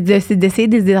 c'est d'essayer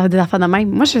des affaires de même.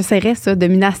 Moi, j'essaierais ça,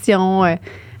 domination,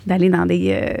 d'aller dans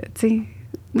des... tu sais,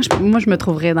 moi, je me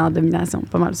trouverais dans la domination,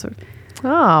 pas mal sûr.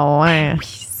 Ah ouais. Oui,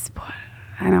 c'est pas...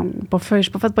 Ah non, je suis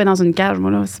pas faite pour être dans une cage,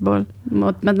 moi, là, c'est bon.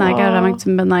 Moi, te mettre dans la cage avant que tu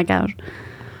me mettes dans la cage.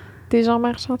 T'es genre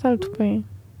Mère Chantal Toupin.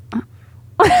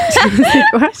 C'est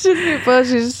quoi? Je sais pas,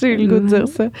 j'ai juste eu le goût de dire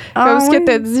ça. Comme ce que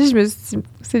t'as dit, je me suis dit,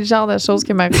 c'est le genre de choses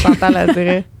que Mère Chantal a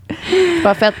dirait. C'est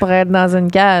pas faite pour être dans une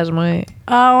cage, moi.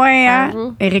 Ah ouais,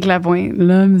 hein? Éric Lapointe.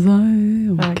 La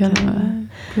misère au cœur.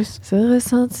 Ce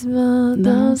ressentiment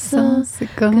dans le sang, c'est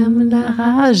comme la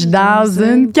rage dans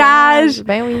une cage.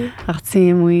 Ben oui.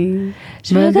 Retiens-moi.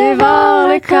 Je me dévore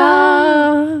le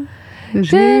corps.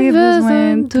 J'ai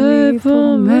besoin de toi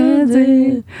pour me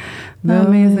dire dans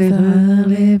mes erreurs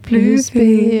les plus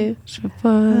pires. Je veux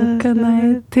pas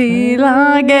connaître tes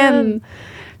langaines.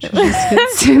 Je veux juste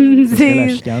que tu me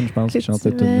dises. Je pense qu'il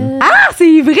chantait tout le Ah,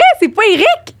 c'est vrai, c'est pas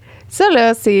Eric. Ça,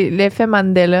 là, c'est l'effet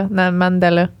Mandela. Dans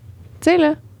Mandela. Tu sais,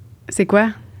 là? C'est quoi?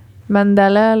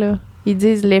 Mandela, là. Ils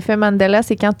disent l'effet Mandela,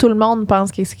 c'est quand tout le monde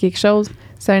pense que c'est quelque chose.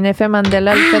 C'est un effet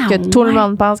Mandela, le fait que tout le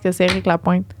monde pense que c'est Éric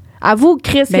Lapointe. Avoue,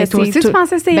 Chris, ben, que toi aussi, tu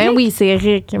pensais que c'est Éric? Ben oui, c'est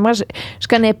Éric. Moi, je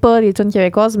connais pas les tunes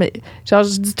québécoises, mais genre,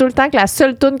 je dis tout le temps que la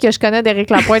seule tune que je connais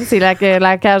d'Éric Lapointe, c'est la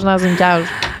cage dans une cage.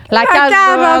 La cage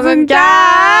dans une cage!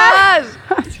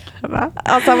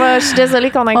 Ah, ça va, je suis désolée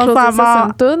qu'on a closé ça sur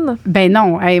une toune. Ben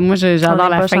non, hey, moi, j'adore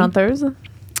la fin. Chanteuse.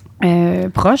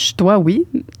 Proche, toi, oui.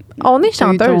 On est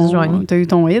chanteuse, Joanie. T'as eu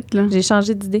ton hit, là. J'ai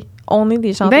changé d'idée. On est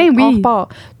des chanteuses. Ben oui. On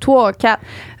repart. 3, 4.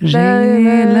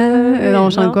 On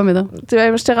chante quoi, maintenant?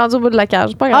 Je t'ai rendu au bout de la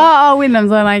cage. Pas grave. Ah oui, de la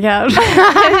misère dans la cage.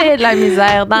 De la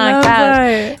misère dans la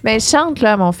cage. Mais chante,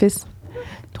 là, mon fils.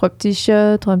 3 petits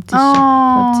chats, 3 petits chats.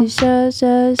 3 petits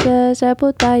chats,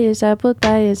 chapeau de paille.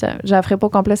 Je la ferai pas au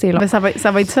complet, c'est long. Ben, ça va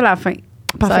être ça la fin.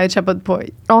 Parfait. Ça va être chapeau de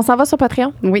paille. On s'en va sur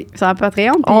Patreon? Oui, sur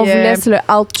Patreon. On vous laisse le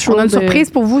outro. On a une surprise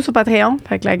pour vous sur Patreon.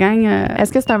 Fait que la gang...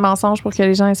 Est-ce que c'est un mensonge pour que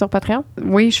les gens aient sur Patreon?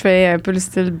 Oui, je fais un peu le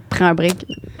style « prends un break ».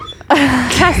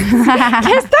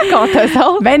 Qu'est-ce que qu'on te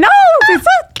saute? Ben non, c'est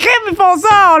ça, crème, ils font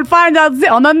ça. On le fait dans 10.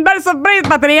 On a une belle surprise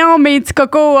Patreon, mes petits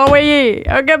cocos. Envoyez.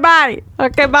 OK, bye.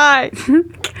 OK, bye.